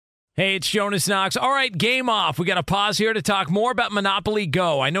O'ReillyAuto.com/2pros. Hey, it's Jonas Knox. All right, game off. We got to pause here to talk more about Monopoly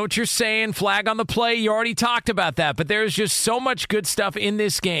Go. I know what you're saying, flag on the play. You already talked about that, but there's just so much good stuff in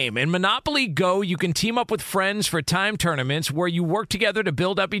this game. In Monopoly Go, you can team up with friends for time tournaments where you work together to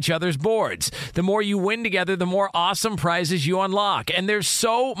build up each other's boards. The more you win together, the more awesome prizes you unlock. And there's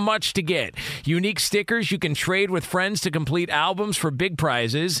so much to get. Unique stickers you can trade with friends to complete albums for big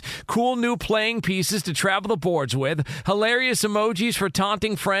prizes. Cool new playing pieces to travel the boards with. Hilarious emojis for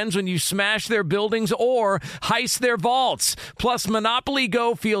taunting friends when you smash their buildings or heist their vaults. Plus, Monopoly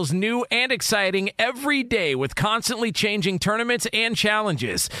Go feels new and exciting every day with constantly changing tournaments and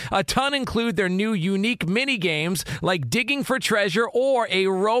challenges. A ton include their new unique mini games like digging for treasure or a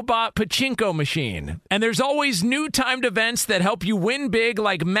robot pachinko machine. And there's always new timed events that help you win big,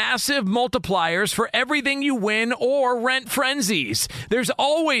 like massive multipliers for everything you win or rent frenzies. There's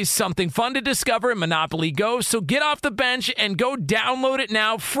always something fun to discover in Monopoly Go, so get off the bench and go download it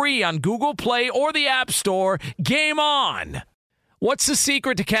now free on Google Play or the App Store. Game on! What's the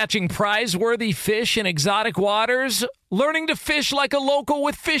secret to catching prize-worthy fish in exotic waters? Learning to fish like a local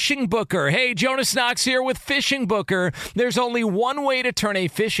with Fishing Booker. Hey, Jonas Knox here with Fishing Booker. There's only one way to turn a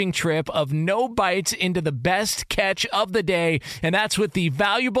fishing trip of no bites into the best catch of the day, and that's with the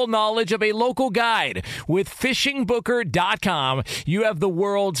valuable knowledge of a local guide. With fishingbooker.com, you have the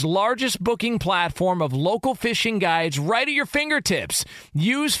world's largest booking platform of local fishing guides right at your fingertips.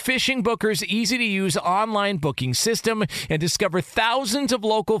 Use Fishing Booker's easy-to-use online booking system and discover thousands of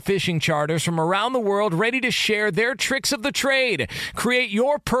local fishing charters from around the world ready to share their tricks of the trade. Create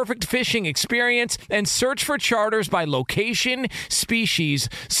your perfect fishing experience and search for charters by location, species,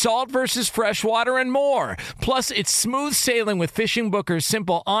 salt versus freshwater, and more. Plus, it's smooth sailing with Fishing Booker's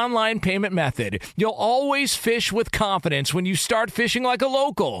simple online payment method. You'll always fish with confidence when you start fishing like a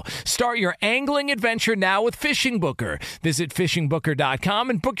local. Start your angling adventure now with Fishing Booker. Visit fishingbooker.com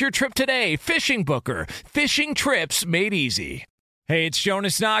and book your trip today. Fishing Booker. Fishing trips made easy. Hey, it's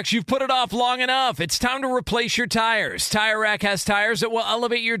Jonas Knox. You've put it off long enough. It's time to replace your tires. Tire Rack has tires that will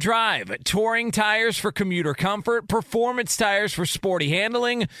elevate your drive. Touring tires for commuter comfort, performance tires for sporty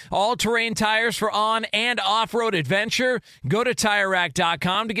handling, all-terrain tires for on- and off-road adventure. Go to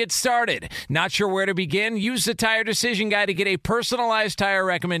TireRack.com to get started. Not sure where to begin? Use the Tire Decision Guide to get a personalized tire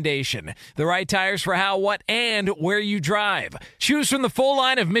recommendation. The right tires for how, what, and where you drive. Choose from the full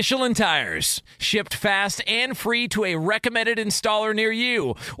line of Michelin tires. Shipped fast and free to a recommended installer near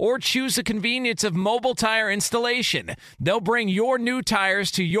you, or choose the convenience of mobile tire installation. They'll bring your new tires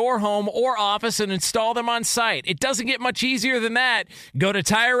to your home or office and install them on site. It doesn't get much easier than that. Go to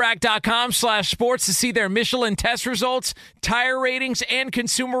TireRack.com/sports to see their Michelin test results, tire ratings, and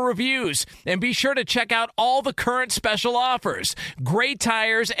consumer reviews. And be sure to check out all the current special offers. Great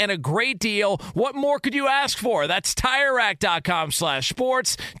tires and a great deal. What more could you ask for? That's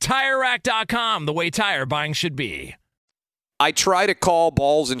TireRack.com/sports. TireRack.com, the way tire buying should be. I try to call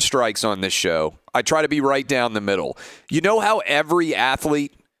balls and strikes on this show. I try to be right down the middle. You know how every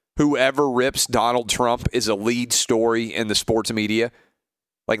athlete who ever rips Donald Trump is a lead story in the sports media?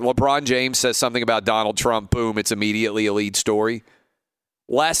 Like LeBron James says something about Donald Trump, boom, it's immediately a lead story.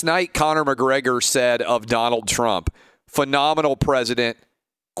 Last night, Conor McGregor said of Donald Trump, phenomenal president,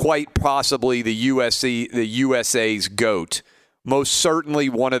 quite possibly the USA's GOAT. Most certainly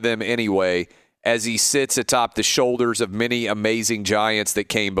one of them anyway, as he sits atop the shoulders of many amazing giants that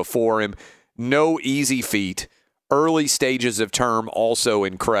came before him. No easy feat. Early stages of term also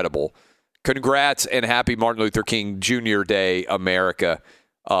incredible. Congrats and happy Martin Luther King Jr. Day, America,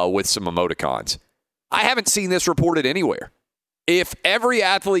 with some emoticons. I haven't seen this reported anywhere. If every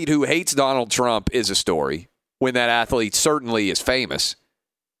athlete who hates Donald Trump is a story, when that athlete certainly is famous,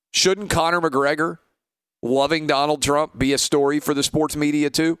 shouldn't Conor McGregor loving Donald Trump be a story for the sports media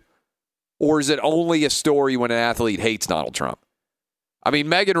too? Or is it only a story when an athlete hates Donald Trump? I mean,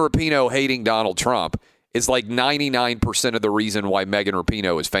 Megan Rapinoe hating Donald Trump is like 99% of the reason why Megan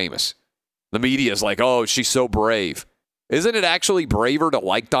Rapinoe is famous. The media is like, oh, she's so brave. Isn't it actually braver to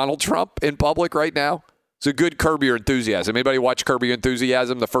like Donald Trump in public right now? It's a good Curb Your Enthusiasm. Anybody watch Curb Your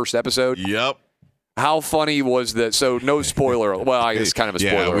Enthusiasm, the first episode? Yep. How funny was that? So no spoiler. Well, I guess it's kind of a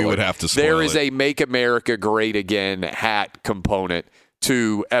spoiler. Yeah, we would have to spoil There is it. a Make America Great Again hat component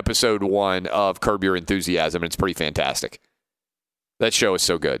to episode 1 of Curb Your Enthusiasm. It's pretty fantastic. That show is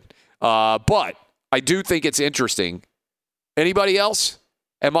so good. But I do think it's interesting. Anybody else?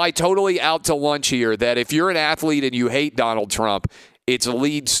 Am I totally out to lunch here that if you're an athlete and you hate Donald Trump, it's a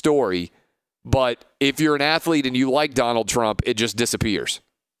lead story, but if you're an athlete and you like Donald Trump, it just disappears?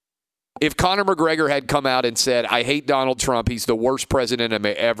 If Conor McGregor had come out and said, I hate Donald Trump, he's the worst president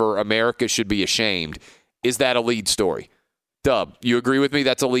ever, America should be ashamed, is that a lead story? Dub, you agree with me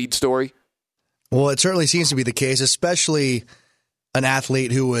that's a lead story? Well, it certainly seems to be the case, especially an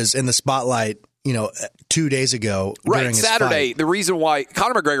athlete who was in the spotlight, 2 days ago. Right, during his Saturday, fight. the reason why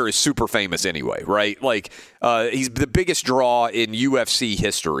Conor McGregor is super famous anyway, right? Like, he's the biggest draw in UFC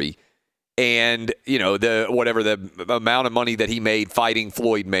history. And, the amount of money that he made fighting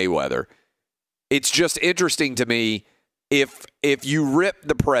Floyd Mayweather. It's just interesting to me, if you rip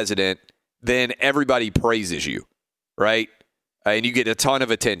the president, then everybody praises you, right? And you get a ton of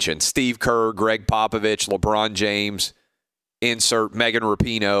attention. Steve Kerr, Greg Popovich, LeBron James, insert Megan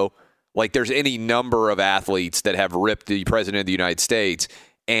Rapinoe. Like, there's any number of athletes that have ripped the president of the United States,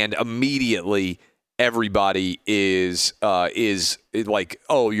 and immediately everybody is like,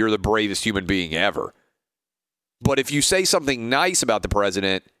 oh, you're the bravest human being ever. But if you say something nice about the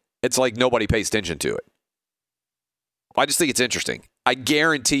president, it's like nobody pays attention to it. I just think it's interesting. I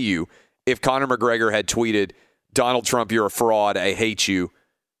guarantee you, if Conor McGregor had tweeted, Donald Trump, you're a fraud, I hate you,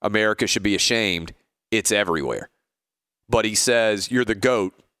 America should be ashamed, it's everywhere. But he says, you're the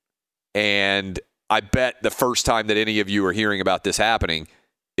GOAT, and I bet the first time that any of you are hearing about this happening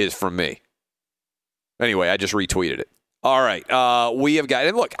is from me. Anyway, I just retweeted it. All right. We have got,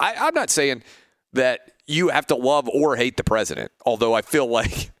 and look, I'm not saying that you have to love or hate the president, although I feel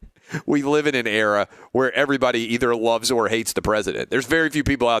like we live in an era where everybody either loves or hates the president. There's very few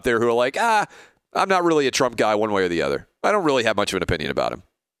people out there who are like, I'm not really a Trump guy one way or the other. I don't really have much of an opinion about him.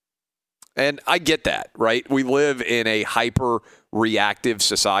 And I get that, right? We live in a hyper-reactive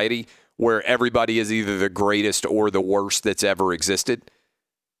society where everybody is either the greatest or the worst that's ever existed.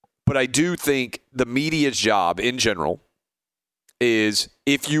 But I do think the media's job in general is,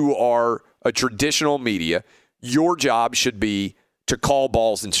 if you are a traditional media, your job should be to call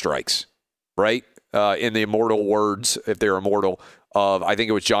balls and strikes, right? In the immortal words, if they're immortal, of, I think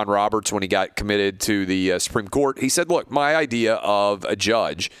it was John Roberts when he got committed to the Supreme Court. He said, look, my idea of a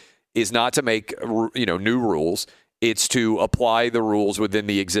judge is not to make new rules. It's to apply the rules within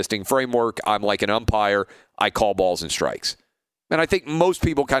the existing framework. I'm like an umpire. I call balls and strikes. And I think most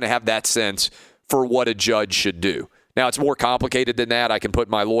people kind of have that sense for what a judge should do. Now, it's more complicated than that. I can put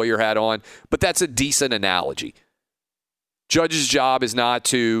my lawyer hat on, but that's a decent analogy. Judge's job is not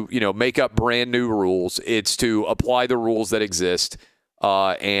to, make up brand new rules. It's to apply the rules that exist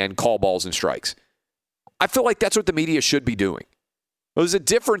and call balls and strikes. I feel like that's what the media should be doing. There's a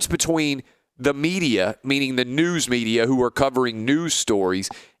difference between the media, meaning the news media who are covering news stories,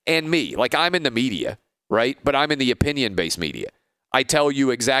 and me. Like, I'm in the media, right? But I'm in the opinion-based media. I tell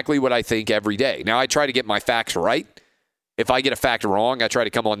you exactly what I think every day. Now, I try to get my facts right. If I get a fact wrong, I try to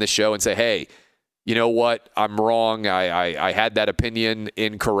come on this show and say, hey, you know what? I'm wrong. I had that opinion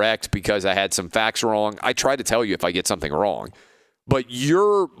incorrect because I had some facts wrong. I try to tell you if I get something wrong. But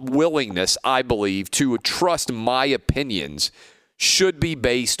your willingness, I believe, to trust my opinions should be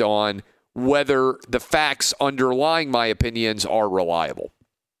based on whether the facts underlying my opinions are reliable.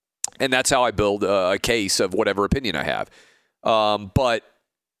 And that's how I build a case of whatever opinion I have. But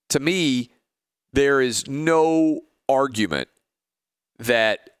to me, there is no argument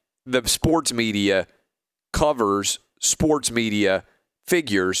that the sports media covers sports media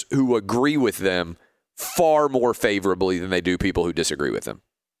figures who agree with them far more favorably than they do people who disagree with them.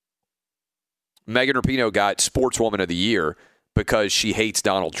 Megan Rapinoe got Sportswoman of the Year because she hates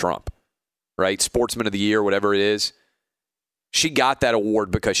Donald Trump, right? Sportsman of the Year, whatever it is. She got that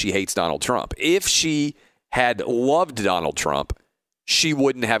award because she hates Donald Trump. If she had loved Donald Trump, she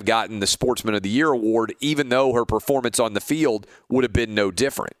wouldn't have gotten the Sportsman of the Year award, even though her performance on the field would have been no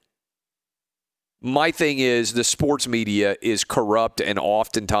different. My thing is, the sports media is corrupt and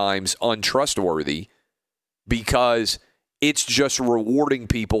oftentimes untrustworthy because it's just rewarding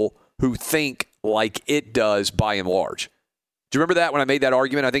people who think like it does by and large. Do you remember that when I made that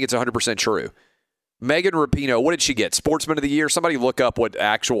argument? I think it's 100% true. Megan Rapinoe, what did she get? Sportsman of the Year? Somebody look up what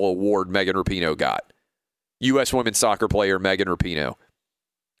actual award Megan Rapinoe got. U.S. women's soccer player Megan Rapinoe.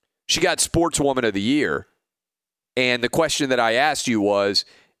 She got Sportswoman of the Year. And the question that I asked you was,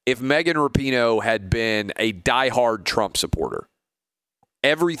 if Megan Rapinoe had been a diehard Trump supporter,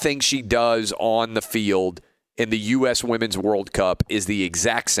 everything she does on the field in the U.S. Women's World Cup is the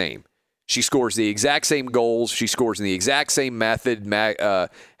exact same. She scores the exact same goals. She scores in the exact same method,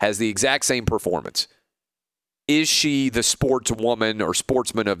 has the exact same performance. Is she the sportswoman or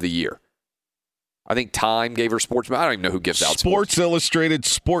sportsman of the year? I think Time gave her sportsman. I don't even know who gives out Sports Illustrated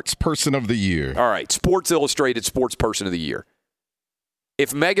Sports Person of the Year. All right, Sports Illustrated Sports Person of the Year.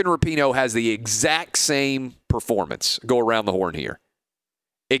 If Megan Rapinoe has the exact same performance, go around the horn here,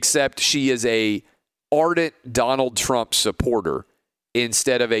 except she is a ardent Donald Trump supporter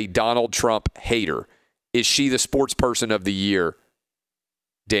instead of a Donald Trump hater, is she the sports person of the year,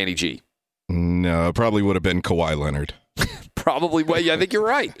 Danny G? No, it probably would have been Kawhi Leonard. Probably. Well, yeah, I think you're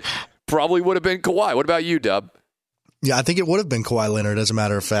right. Probably would have been Kawhi. What about you, Dub? Yeah, I think it would have been Kawhi Leonard, as a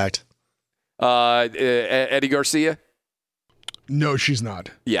matter of fact. Eddie Garcia? No, she's not.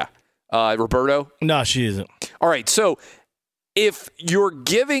 Yeah. Roberto? No, she isn't. All right, so if you're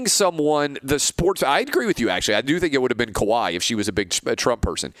giving someone the sports, I agree with you, actually. I do think it would have been Kawhi if she was a big Trump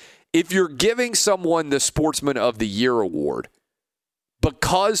person. If you're giving someone the Sportsman of the Year award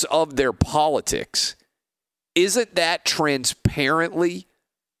because of their politics, isn't that transparently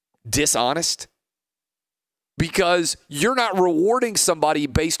dishonest? Because you're not rewarding somebody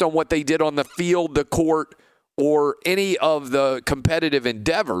based on what they did on the field, the court, or any of the competitive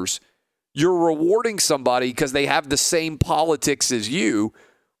endeavors. You're rewarding somebody because they have the same politics as you,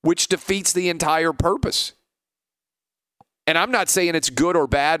 which defeats the entire purpose. And I'm not saying it's good or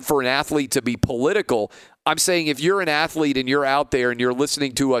bad for an athlete to be political. I'm saying if you're an athlete and you're out there and you're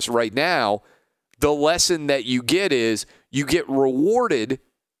listening to us right now, the lesson that you get is you get rewarded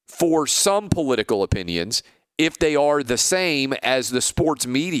for some political opinions if they are the same as the sports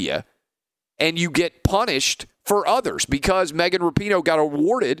media, and you get punished for others. Because Megan Rapinoe got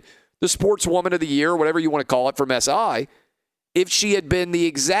awarded the Sportswoman of the Year, whatever you want to call it, from SI, if she had been the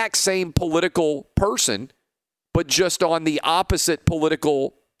exact same political person, but just on the opposite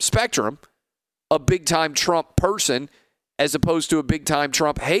political spectrum, a big-time Trump person as opposed to a big-time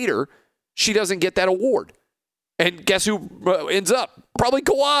Trump hater, she doesn't get that award. And guess who ends up? Probably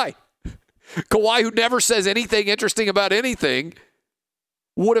Kawhi. Kawhi, who never says anything interesting about anything,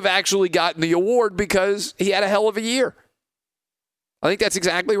 would have actually gotten the award because he had a hell of a year. I think that's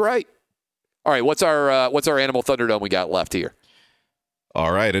exactly right. All right, what's our Animal Thunderdome we got left here?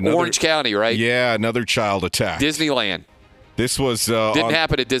 All right, Orange County, right? Yeah, another child attack. Disneyland. This was didn't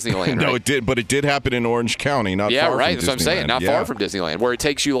happen at Disneyland. No, right? It did, but it did happen in Orange County, not far right. from That's what I'm saying. Not far from Disneyland, where it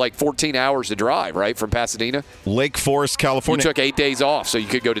takes you like 14 hours to drive, right, from Pasadena. Lake Forest, California. You took 8 days off, so you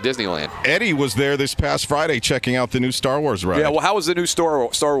could go to Disneyland. Eddie was there this past Friday checking out the new Star Wars ride. Yeah, well, how was the new Star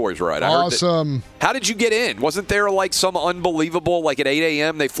Wars ride? Awesome. How did you get in? Wasn't there like some unbelievable, like at 8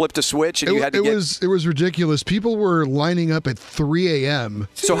 a.m. they flipped a switch and you had to get? It was ridiculous. People were lining up at 3 a.m.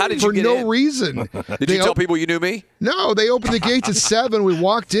 So how did you get in? For no reason. Did you tell people you knew me? No, they opened the gates at 7. We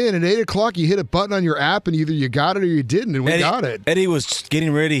walked in at 8 o'clock. You hit a button on your app, and either you got it or you didn't, and we got it. Eddie was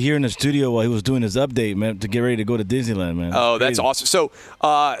getting ready here in the studio while he was doing his update, man, to get ready to go to Disneyland, man. Oh, that's awesome. So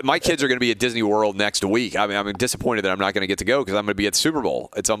my kids are going to be at Disney World next week. I mean, I'm disappointed that I'm not going to get to go because I'm going to be at the Super Bowl.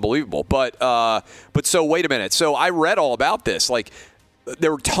 It's unbelievable. But so wait a minute. So I read all about this. Like,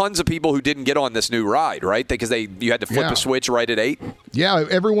 there were tons of people who didn't get on this new ride, right? Because you had to flip a switch right at 8. Yeah,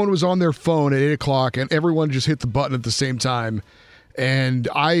 everyone was on their phone at 8 o'clock, and everyone just hit the button at the same time. And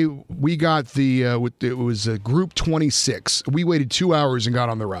we got it was group 26. We waited 2 hours and got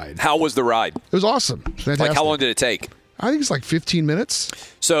on the ride. How was the ride? It was awesome. Fantastic. Like, how long did it take? I think it's like 15 minutes.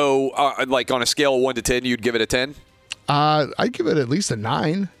 So, like on a scale of 1 to 10, you'd give it a 10? I'd give it at least a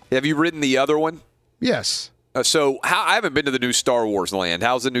 9. Have you ridden the other one? Yes. So I haven't been to the new Star Wars land.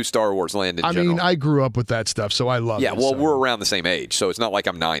 How's the new Star Wars land in general? I mean, I grew up with that stuff, so I love it. Yeah, well, we're around the same age, so it's not like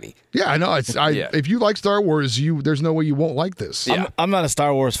I'm 90. Yeah, I know. If you like Star Wars, there's no way you won't like this. Yeah. I'm not a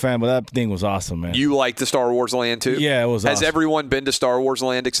Star Wars fan, but that thing was awesome, man. You like the Star Wars land, too? Yeah, it was Has awesome. everyone been to Star Wars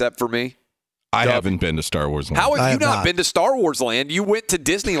land except for me? I haven't been to Star Wars land. How have you not been to Star Wars land? You went to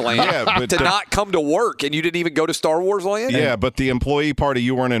Disneyland to not come to work, and you didn't even go to Star Wars land? Yeah, but the employee party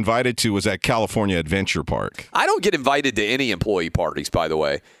you weren't invited to was at California Adventure Park. I don't get invited to any employee parties, by the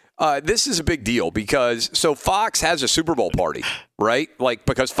way. This is a big deal because Fox has a Super Bowl party, right? Like,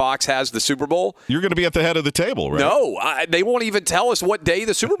 because Fox has the Super Bowl. You're going to be at the head of the table, right? No, they won't even tell us what day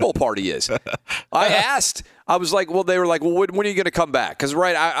the Super Bowl party is. I asked. I was like, well, they were like, well, when are you going to come back? Because,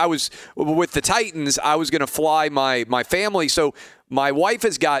 right, I was with the Titans, I was going to fly my family. So my wife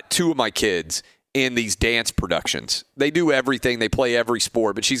has got 2 of my kids in these dance productions. They do everything. They play every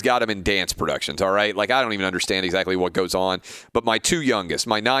sport, but she's got them in dance productions, all right? Like, I don't even understand exactly what goes on. But my 2 youngest,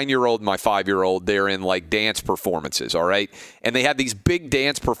 my 9-year-old and my 5-year-old, they're in, like, dance performances, all right? And they have these big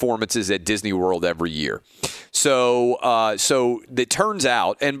dance performances at Disney World every year. So it turns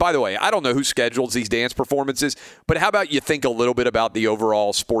out, and by the way, I don't know who schedules these dance performances, but how about you think a little bit about the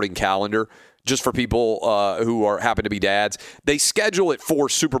overall sporting calendar, just for people who happen to be dads. They schedule it for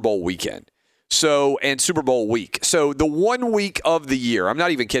Super Bowl weekend. And Super Bowl week. So the 1 week of the year, I'm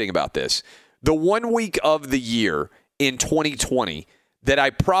not even kidding about this, the 1 week of the year in 2020 that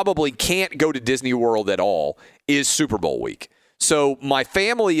I probably can't go to Disney World at all is Super Bowl week. So my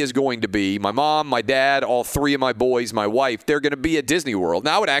family is going to be, my mom, my dad, all 3 of my boys, my wife, they're going to be at Disney World.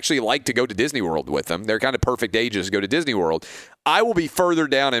 Now, I would actually like to go to Disney World with them. They're kind of perfect ages to go to Disney World. I will be further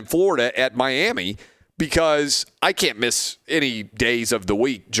down in Florida at Miami because I can't miss any days of the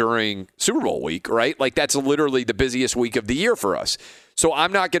week during Super Bowl week, right? Like, that's literally the busiest week of the year for us. So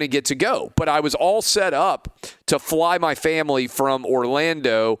I'm not going to get to go. But I was all set up to fly my family from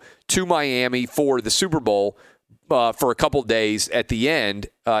Orlando to Miami for the Super Bowl for a couple days at the end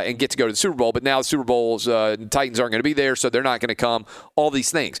and get to go to the Super Bowl. But now the Super Bowl's Titans aren't going to be there, so they're not going to come, all these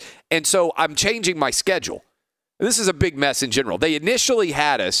things. And so I'm changing my schedule. This is a big mess in general. They initially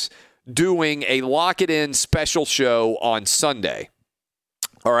had us doing a Lock It In special show on Sunday.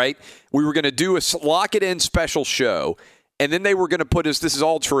 All right? We were going to do a Lock It In special show, and then they were going to put us, this is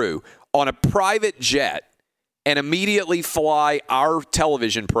all true, on a private jet and immediately fly our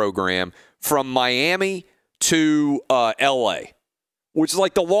television program from Miami to L.A., which is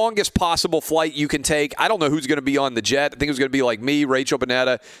like the longest possible flight you can take. I don't know who's going to be on the jet. I think it was going to be like me, Rachel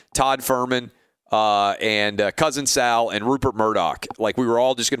Bonetta, Todd Furman, and Cousin Sal and Rupert Murdoch. Like, we were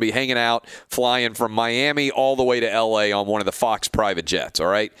all just going to be hanging out, flying from Miami all the way to L.A. on one of the Fox private jets, all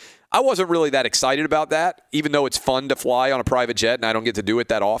right? I wasn't really that excited about that, even though it's fun to fly on a private jet, and I don't get to do it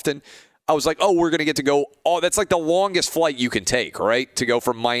that often. I was like, oh, we're going to get to go. Oh, that's like the longest flight you can take, right? To go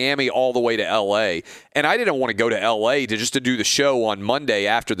from Miami all the way to L.A. And I didn't want to go to L.A. to do the show on Monday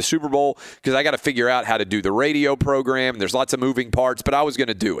after the Super Bowl because I got to figure out how to do the radio program. There's lots of moving parts, but I was going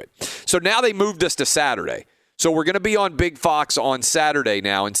to do it. So now they moved us to Saturday. So we're going to be on Big Fox on Saturday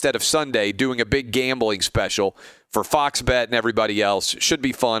now instead of Sunday, doing a big gambling special for Fox Bet and everybody else. Should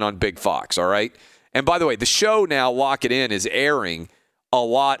be fun on Big Fox, all right? And by the way, the show now, Lock It In, is airing a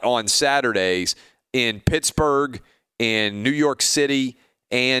lot on Saturdays in Pittsburgh, in New York City,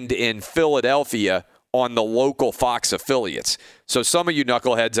 and in Philadelphia on the local Fox affiliates. So some of you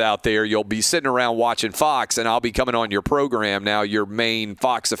knuckleheads out there, you'll be sitting around watching Fox, and I'll be coming on your program now, your main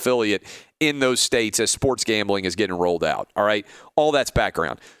Fox affiliate in those states as sports gambling is getting rolled out. All right? All that's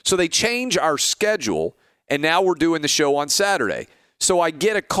background. So they change our schedule, and now we're doing the show on Saturday. So I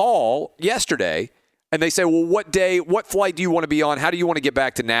get a call yesterday, and they say, well, what flight do you want to be on? How do you want to get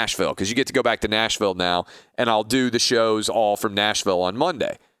back to Nashville? Because you get to go back to Nashville now, and I'll do the shows all from Nashville on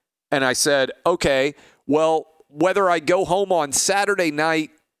Monday. And I said, okay, well, whether I go home on Saturday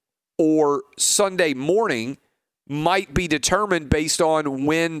night or Sunday morning might be determined based on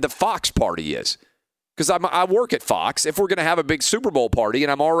when the Fox party is. Because I work at Fox. If we're going to have a big Super Bowl party,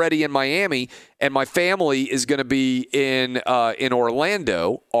 and I'm already in Miami, and my family is going to be in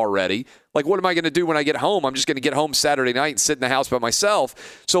Orlando already, like, what am I going to do when I get home? I'm just going to get home Saturday night and sit in the house by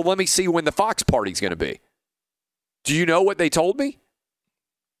myself. So let me see when the Fox party is going to be. Do you know what they told me?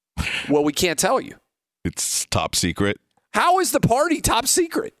 Well, we can't tell you. It's top secret. How is the party top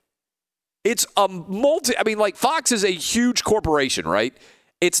secret? It's a Fox is a huge corporation, right?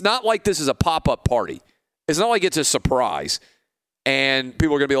 It's not like this is a pop-up party. It's not like it's a surprise. And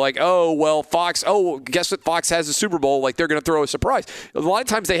people are going to be like, oh, well, Fox, guess what? Fox has a Super Bowl. Like, they're going to throw a surprise. A lot of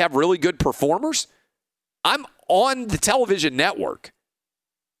times they have really good performers. I'm on the television network.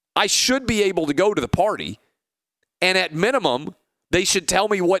 I should be able to go to the party. And at minimum, they should tell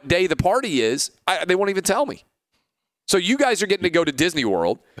me what day the party is. They won't even tell me. So you guys are getting to go to Disney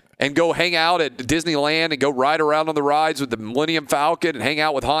World and go hang out at Disneyland and go ride around on the rides with the Millennium Falcon and hang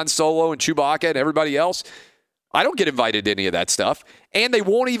out with Han Solo and Chewbacca and everybody else. I don't get invited to any of that stuff. And they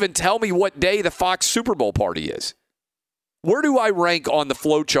won't even tell me what day the Fox Super Bowl party is. Where do I rank on the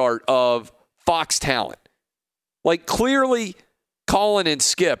flowchart of Fox talent? Like, clearly, Colin and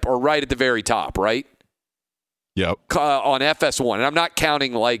Skip are right at the very top, right? Yep. On FS1. And I'm not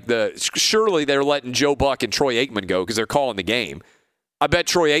counting surely they're letting Joe Buck and Troy Aikman go because they're calling the game. I bet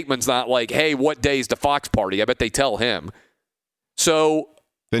Troy Aikman's not like, hey, what day is the Fox party? I bet they tell him. So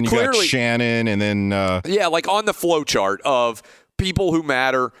then you got Shannon and then like on the flow chart of people who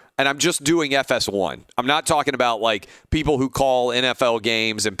matter, and I'm just doing FS1. I'm not talking about like people who call NFL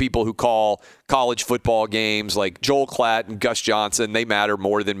games and people who call college football games, like Joel Klatt and Gus Johnson. They matter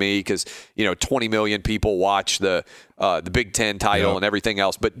more than me because 20 million people watch the Big Ten title and everything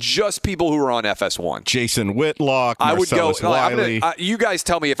else. But just people who are on FS1. Jason Whitlock, Marcellus Wiley. You guys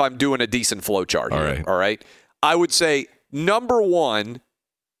tell me if I'm doing a decent flow chart here. All right. I would say number one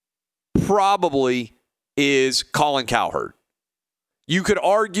probably is Colin Cowherd. You could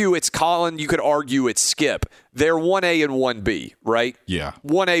argue it's Colin. You could argue it's Skip. They're 1A and 1B, right? Yeah.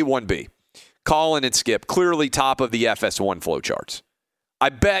 1A, 1B. Colin and Skip, clearly top of the FS1 flowcharts. I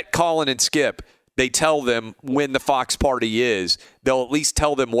bet Colin and Skip, they tell them when the Fox party is. They'll at least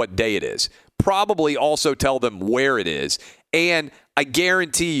tell them what day it is. Probably also tell them where it is. And I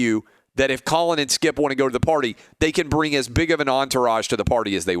guarantee you that if Colin and Skip want to go to the party, they can bring as big of an entourage to the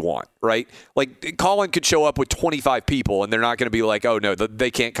party as they want, right? Like, Colin could show up with 25 people, and they're not going to be like, oh, no,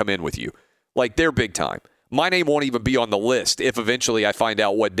 they can't come in with you. Like, they're big time. My name won't even be on the list if eventually I find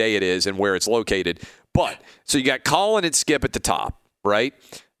out what day it is and where it's located. But, so you got Colin and Skip at the top, right?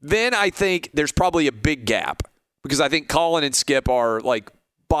 Then I think there's probably a big gap because I think Colin and Skip are, like,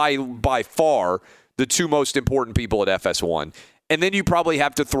 by far the two most important people at FS1. And then you probably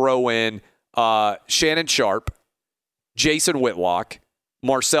have to throw in Shannon Sharp, Jason Whitlock,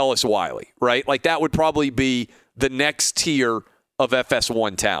 Marcellus Wiley, right? Like, that would probably be the next tier of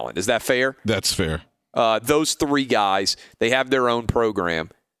FS1 talent. Is that fair? That's fair. Those three guys, they have their own program.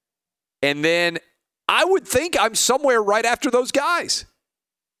 And then I would think I'm somewhere right after those guys.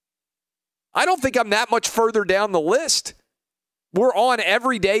 I don't think I'm that much further down the list. We're on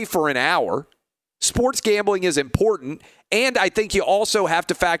every day for an hour. Sports gambling is important. And I think you also have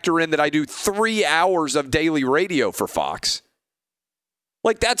to factor in that I do 3 hours of daily radio for Fox.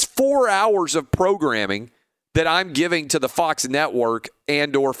 Like, that's 4 hours of programming that I'm giving to the Fox network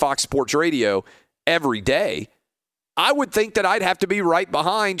and or Fox Sports Radio every day. I would think that I'd have to be right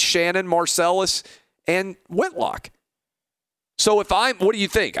behind Shannon, Marcellus, and Whitlock. So what do you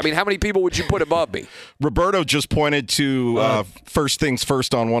think? I mean, how many people would you put above me? Roberto just pointed to first things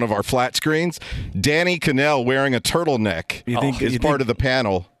first on one of our flat screens. Danny Cannell wearing a turtleneck is part of the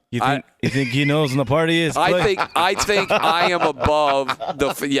panel. You think he knows when the party is? I think I am above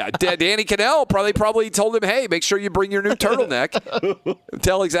Danny Cannell probably told him, hey, make sure you bring your new turtleneck.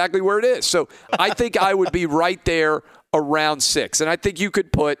 Tell exactly where it is. So I think I would be right there around 6. And I think you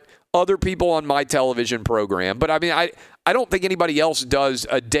could put other people on my television program. But I mean, I don't think anybody else does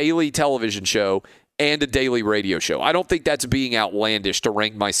a daily television show and a daily radio show. I don't think that's being outlandish to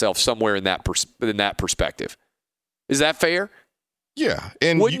rank myself somewhere in that perspective. Is that fair? Yeah.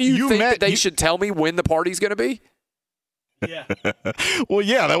 And wouldn't you think that they should tell me when the party's going to be? Yeah. Well,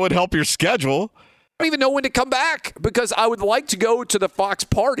 yeah, that would help your schedule. I don't even know when to come back because I would like to go to the Fox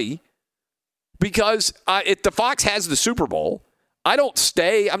party because if the Fox has the Super Bowl, I don't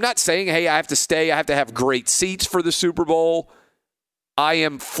stay. I'm not saying, hey, I have to stay. I have to have great seats for the Super Bowl. I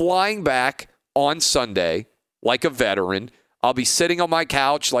am flying back on Sunday like a veteran. I'll be sitting on my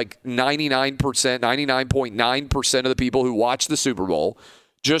couch like 99.9% of the people who watch the Super Bowl,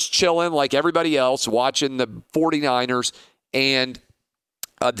 just chilling like everybody else, watching the 49ers and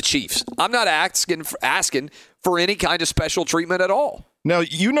the Chiefs. I'm not asking for any kind of special treatment at all. Now,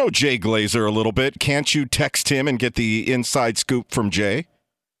 you know Jay Glazer a little bit. Can't you text him and get the inside scoop from Jay?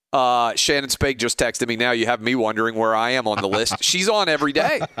 Shannon Spake just texted me now. You have me wondering where I am on the list. She's on every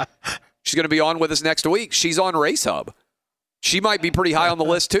day. She's going to be on with us next week. She's on Race Hub. She might be pretty high on the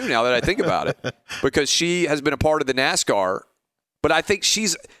list, too, now that I think about it, because she has been a part of the NASCAR. But I think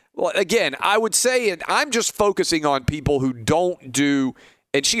again, I would say, and I'm just focusing on people who don't do,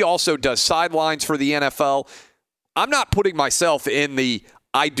 and she also does sidelines for the NFL. I'm not putting myself in the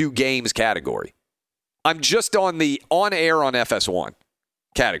I do games category. I'm just on the on-air on FS1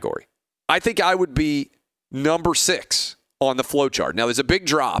 category. I think I would be number 6 on the flow chart. Now, there's a big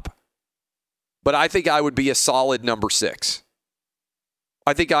drop, but I think I would be a solid number 6.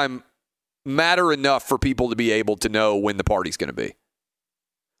 I think I'm matter enough for people to be able to know when the party's going to be.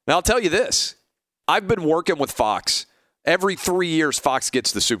 Now, I'll tell you this. I've been working with Fox. Every 3 years, Fox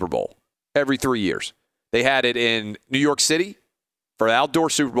gets the Super Bowl. Every 3 years. They had it in New York City for the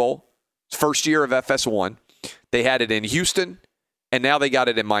outdoor Super Bowl, first year of FS1. They had it in Houston, and now they got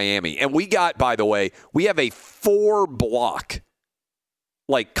it in Miami. And we got, by the way, we have a 4-block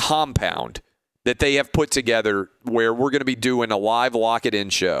compound that they have put together where we're going to be doing a live Lock It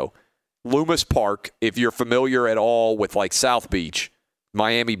In show. Loomis Park, if you're familiar at all with South Beach,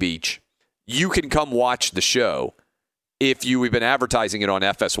 Miami Beach, you can come watch the show if we've been advertising it on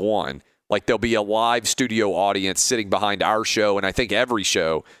FS1. There'll be a live studio audience sitting behind our show, and I think every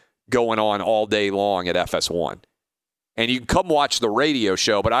show going on all day long at FS1. And you can come watch the radio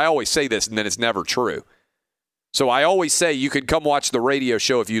show, but I always say this, and then it's never true. So I always say you can come watch the radio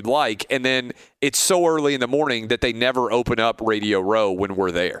show if you'd like, and then it's so early in the morning that they never open up Radio Row when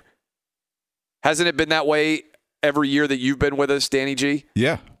we're there. Hasn't it been that way every year that you've been with us, Danny G?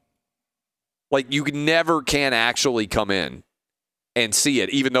 Yeah. You never can actually come in and see it,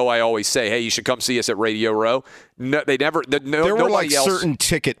 even though I always say, hey, you should come see us at Radio Row. No, they never. There were certain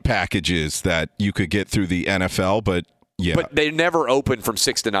ticket packages that you could get through the NFL, but yeah. But they never open from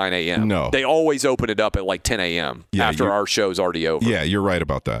 6 to 9 a.m. No. They always open it up at 10 a.m. after our show's already over. Yeah, you're right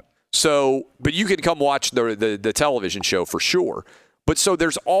about that. So, but you can come watch the television show for sure. But so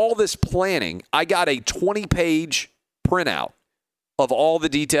there's all this planning. I got a 20-page printout of all the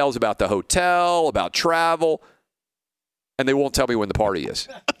details about the hotel, about travel, and they won't tell me when the party is.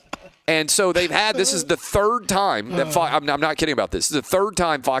 And so this is the third time that I'm not kidding about this. This is the third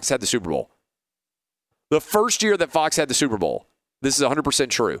time Fox had the Super Bowl. The first year that Fox had the Super Bowl, this is 100%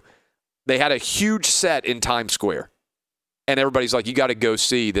 true, they had a huge set in Times Square. And everybody's like, you got to go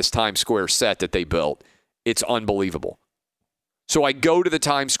see this Times Square set that they built. It's unbelievable. So I go to the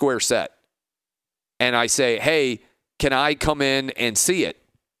Times Square set, and I say, hey, can I come in and see it?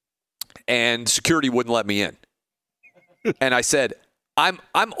 And security wouldn't let me in. And I said, I'm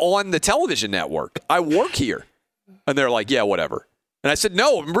on the television network. I work here. And they're like, yeah, whatever. And I said,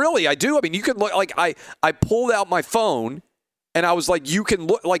 no, really, I do. I mean, you can look, I pulled out my phone and I was like, you can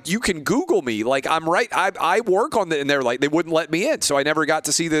look, you can Google me. I'm right. I work on and they're like, they wouldn't let me in. So I never got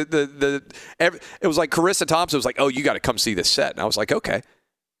to see it was like Carissa Thompson was like, oh, you got to come see this set. And I was like, okay.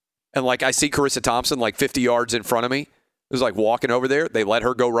 And I see Carissa Thompson 50 yards in front of me. It was walking over there. They let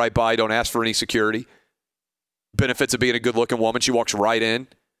her go right by. Don't ask for any security. benefits of being a good-looking woman. She walks right in.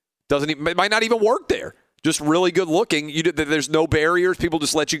 Might not even work there. Just really good looking. There's no barriers. People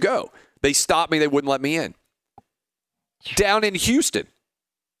just let you go. They stopped me. They wouldn't let me in. Down in Houston,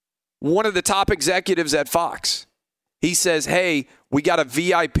 one of the top executives at Fox, he says, hey, we got a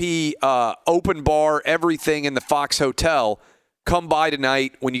VIP open bar, everything in the Fox Hotel. Come by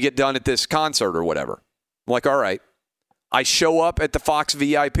tonight when you get done at this concert or whatever. I'm like, all right. I show up at the Fox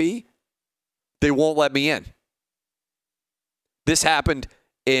VIP. They won't let me in. This happened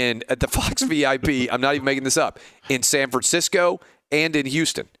at the Fox VIP. I'm not even making this up. In San Francisco and in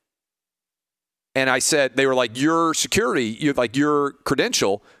Houston. And I said, they were like, your security, your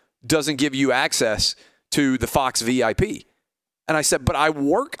credential doesn't give you access to the Fox VIP. And I said, but I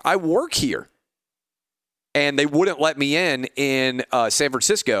work here. And they wouldn't let me in San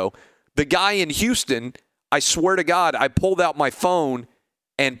Francisco. The guy in Houston, I swear to God, I pulled out my phone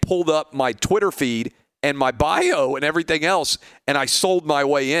and pulled up my Twitter feed and my bio and everything else, and I sold my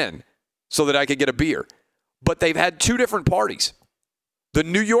way in so that I could get a beer. But they've had two different parties. The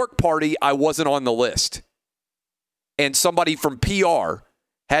New York party, I wasn't on the list. And somebody from PR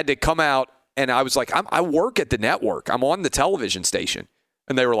had to come out, and I was like, I work at the network. I'm on the television station.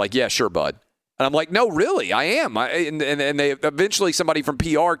 And they were like, yeah, sure, bud. And I'm like, no, really, I am. And they eventually somebody from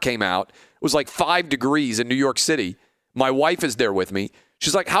PR came out. It was like 5 degrees in New York City. My wife is there with me.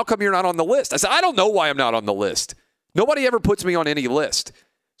 She's like, how come you're not on the list? I said, I don't know why I'm not on the list. Nobody ever puts me on any list.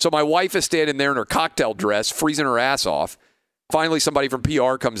 So my wife is standing there in her cocktail dress, freezing her ass off. Finally, somebody from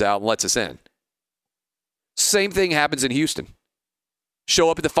PR comes out and lets us in. Same thing happens in Houston.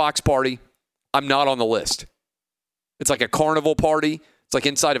 Show up at the Fox party. I'm not on the list. It's like a carnival party. It's like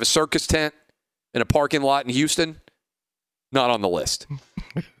inside of a circus tent in a parking lot in Houston. Not on the list.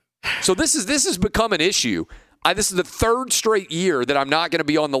 So this has become an issue. This is the third straight year that I'm not going to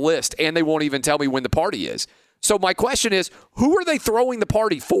be on the list, and they won't even tell me when the party is. So my question is, who are they throwing the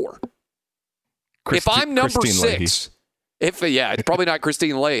party for? If I'm number Christine 6, it's probably not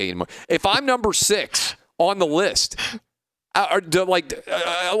Christine Leahy anymore. If I'm number 6 on the list, what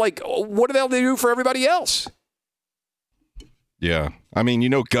the hell do they do for everybody else? Yeah. I mean,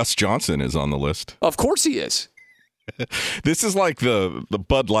 Gus Johnson is on the list. Of course he is. This is like the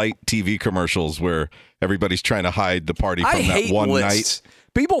Bud Light TV commercials where everybody's trying to hide the party from that one night.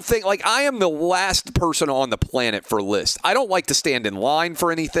 People think like I am the last person on the planet for lists. I don't like to stand in line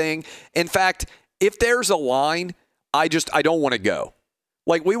for anything. In fact, if there's a line, I don't want to go.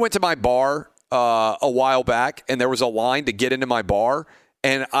 Like we went to my bar a while back and there was a line to get into my bar.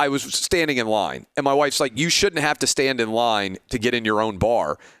 And I was standing in line. And my wife's like, you shouldn't have to stand in line to get in your own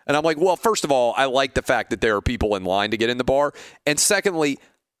bar. And I'm like, well, first of all, I like the fact that there are people in line to get in the bar. And secondly,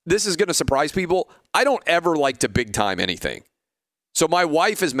 this is going to surprise people. I don't ever like to big time anything. So my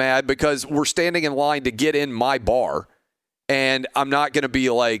wife is mad because we're standing in line to get in my bar. And I'm not going to be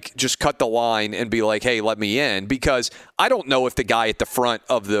like, just cut the line and be like, hey, let me in. Because I don't know if the guy at the front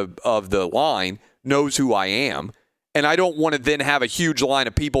of the line knows who I am. And I don't want to then have a huge line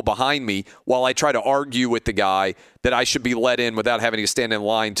of people behind me while I try to argue with the guy that I should be let in without having to stand in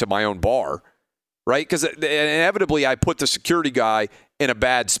line to my own bar, right? Because inevitably I put the security guy in a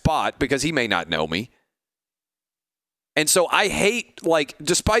bad spot because he may not know me. And so I hate,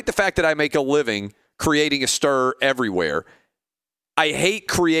 despite the fact that I make a living creating a stir everywhere, I hate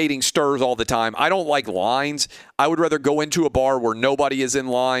creating stirs all the time. I don't like lines. I would rather go into a bar where nobody is in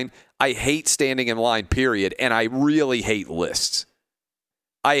line. I hate standing in line, period. And I really hate lists.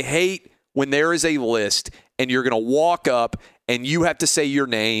 I hate when there is a list and you're going to walk up and you have to say your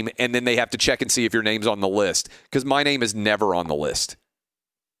name and then they have to check and see if your name's on the list because my name is never on the list.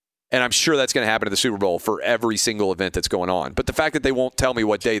 And I'm sure that's going to happen at the Super Bowl for every single event that's going on. But the fact that they won't tell me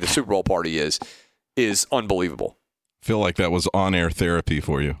what day the Super Bowl party is unbelievable. Feel like that was on-air therapy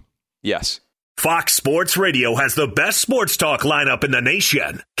for you. Yes. Fox Sports Radio has the best sports talk lineup in the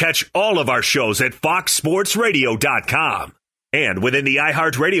nation. Catch all of our shows at foxsportsradio.com. And within the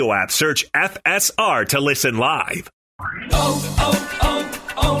iHeartRadio app, search FSR to listen live.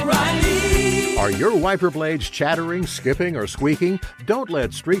 O'Reilly. Are your wiper blades chattering, skipping, or squeaking? Don't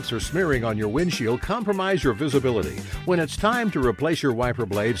let streaks or smearing on your windshield compromise your visibility. When it's time to replace your wiper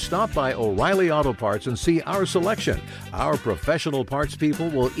blades, stop by O'Reilly Auto Parts and see our selection. Our professional parts people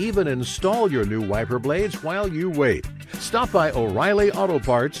will even install your new wiper blades while you wait. Stop by O'Reilly Auto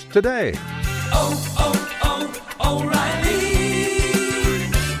Parts today. O'Reilly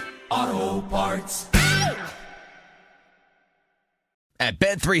Auto Parts. At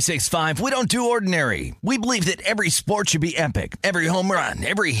Bet365, we don't do ordinary. We believe that every sport should be epic. Every home run,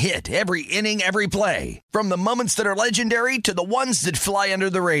 every hit, every inning, every play. From the moments that are legendary to the ones that fly under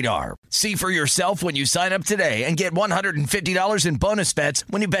the radar. See for yourself when you sign up today and get $150 in bonus bets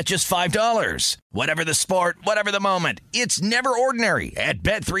when you bet just $5. Whatever the sport, whatever the moment, it's never ordinary at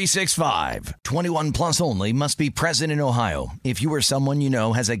Bet365. 21 plus only. Must be present in Ohio. If you or someone you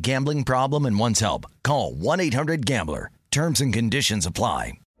know has a gambling problem and wants help, call 1-800-GAMBLER. Terms and conditions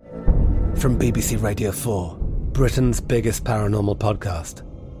apply. From BBC Radio 4, Britain's biggest paranormal podcast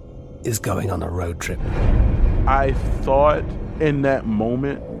is going on a road trip. I thought in that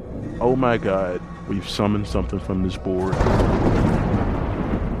moment, oh my God, we've summoned something from this board.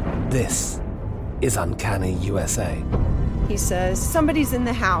 This is Uncanny USA. He says, somebody's in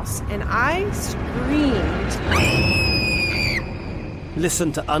the house, and I screamed.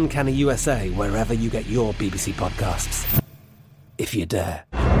 Listen to Uncanny USA wherever you get your BBC podcasts, if you dare.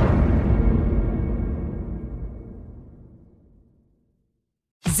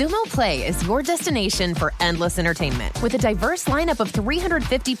 Xumo Play is your destination for endless entertainment. With a diverse lineup of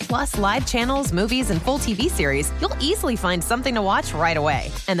 350-plus live channels, movies, and full TV series, you'll easily find something to watch right away.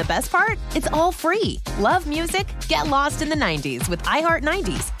 And the best part? It's all free. Love music? Get lost in the 90s with iHeart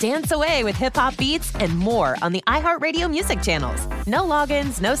 90s, dance away with hip-hop beats, and more on the iHeartRadio music channels. No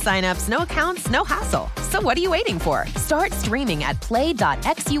logins, no signups, no accounts, no hassle. So what are you waiting for? Start streaming at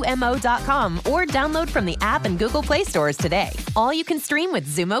play.xumo.com or download from the app and Google Play stores today. All you can stream with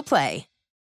Xumo Play.